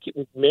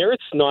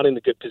Merritt's not in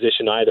a good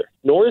position either,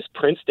 nor is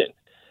Princeton.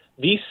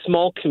 These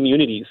small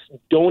communities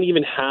don't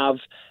even have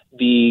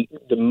the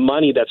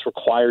money that's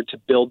required to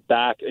build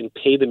back and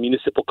pay the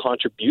municipal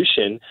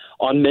contribution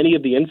on many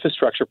of the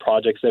infrastructure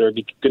projects that are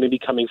going to be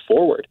coming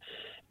forward.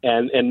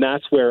 And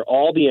that's where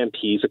all the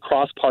MPs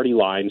across party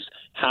lines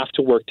have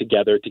to work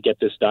together to get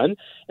this done.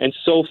 And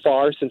so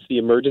far, since the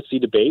emergency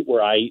debate,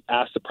 where I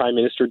asked the Prime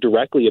Minister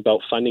directly about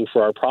funding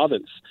for our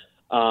province,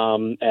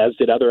 as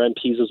did other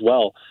MPs as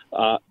well,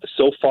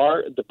 so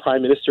far the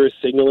Prime Minister is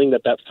signaling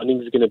that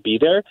funding is going to be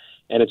there.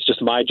 And it's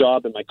just my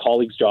job and my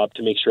colleagues' job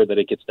to make sure that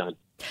it gets done.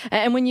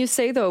 And when you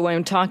say, though,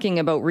 when talking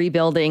about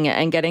rebuilding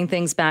and getting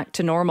things back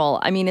to normal,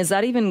 I mean, is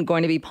that even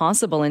going to be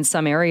possible in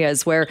some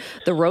areas where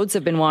the roads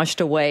have been washed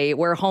away,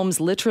 where homes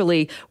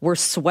literally were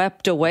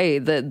swept away?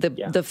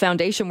 The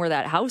foundation where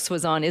that house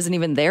was on isn't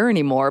even there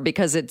anymore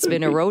because it's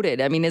been eroded.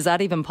 I mean, is that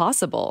even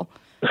possible?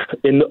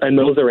 And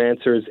those are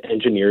answers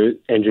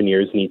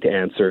engineers need to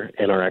answer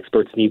and our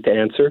experts need to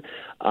answer.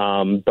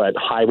 But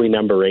Highway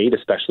number 8,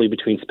 especially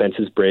between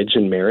Spence's Bridge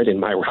and Merritt in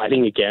my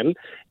riding again,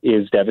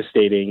 is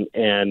devastating.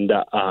 And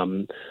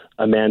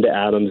Amanda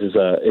Adams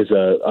is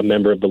a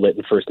member of the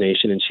Lytton First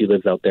Nation, and she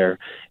lives out there.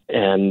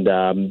 And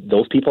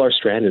those people are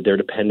stranded. They're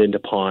dependent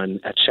upon,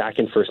 at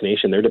Shakin First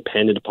Nation, they're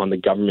dependent upon the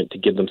government to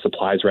give them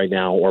supplies right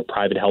now, or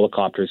private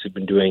helicopters who've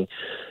been doing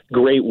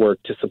great work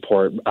to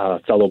support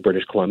fellow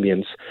British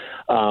Columbians.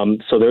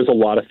 So there's a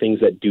lot of things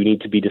that do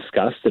need to be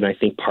discussed, and I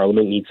think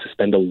Parliament needs to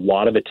spend a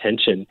lot of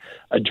attention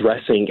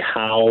addressing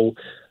how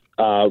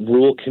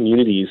rural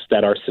communities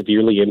that are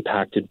severely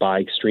impacted by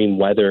extreme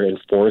weather and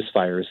forest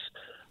fires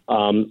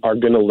are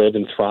going to live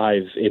and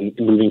thrive in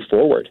moving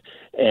forward.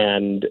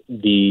 And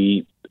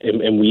we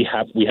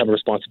have a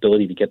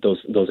responsibility to get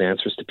those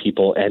answers to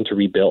people and to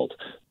rebuild.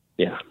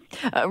 Yeah.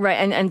 Right.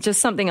 And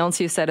just something else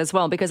you said as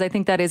well, because I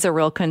think that is a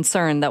real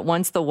concern that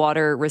once the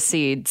water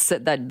recedes,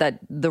 that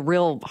the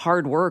real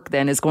hard work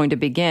then is going to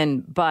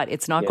begin, but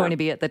it's not going to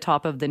be at the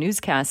top of the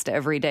newscast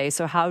every day.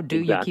 So how do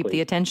you keep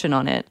the attention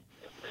on it?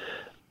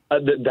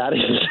 That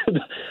is,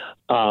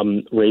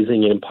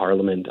 raising it in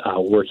Parliament,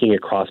 working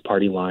across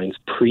party lines,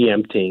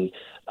 preempting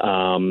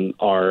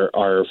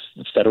our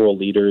federal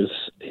leaders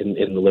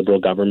in the Liberal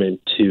government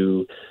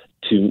to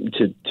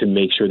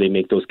make sure they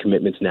make those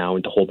commitments now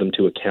and to hold them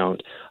to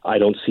account. I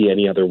don't see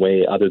any other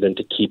way other than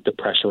to keep the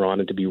pressure on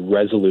and to be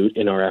resolute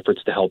in our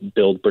efforts to help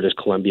build British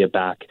Columbia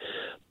back.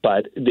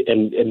 But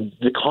and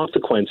the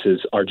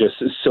consequences are just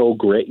so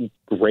great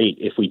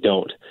if we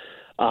don't.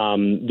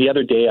 The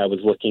other day I was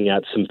looking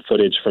at some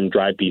footage from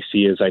Drive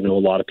BC, as I know a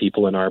lot of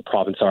people in our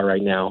province are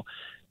right now,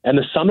 and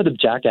the summit of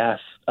Jackass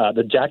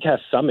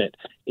Summit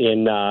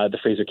in the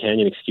Fraser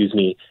Canyon,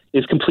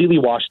 is completely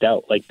washed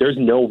out. Like, there's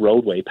no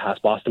roadway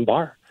past Boston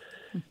Bar.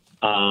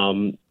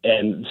 And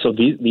so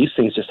these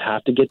things just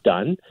have to get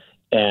done.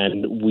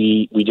 And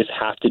we just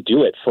have to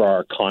do it for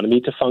our economy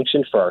to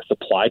function, for our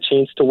supply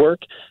chains to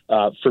work,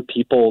 for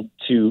people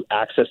to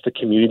access the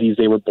communities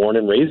they were born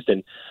and raised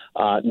in,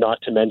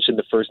 not to mention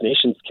the First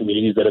Nations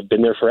communities that have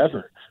been there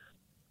forever.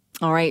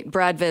 All right,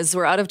 Brad Viz,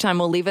 we're out of time.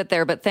 We'll leave it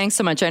there. But thanks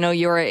so much. I know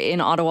you're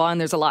in Ottawa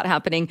and there's a lot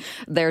happening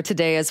there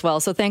today as well.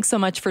 So thanks so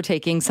much for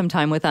taking some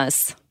time with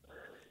us.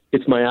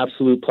 It's my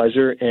absolute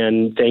pleasure.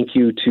 And thank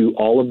you to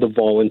all of the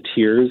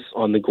volunteers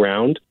on the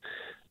ground,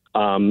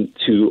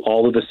 to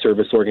all of the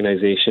service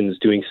organizations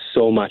doing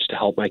so much to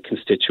help my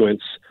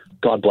constituents.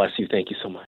 God bless you. Thank you so much.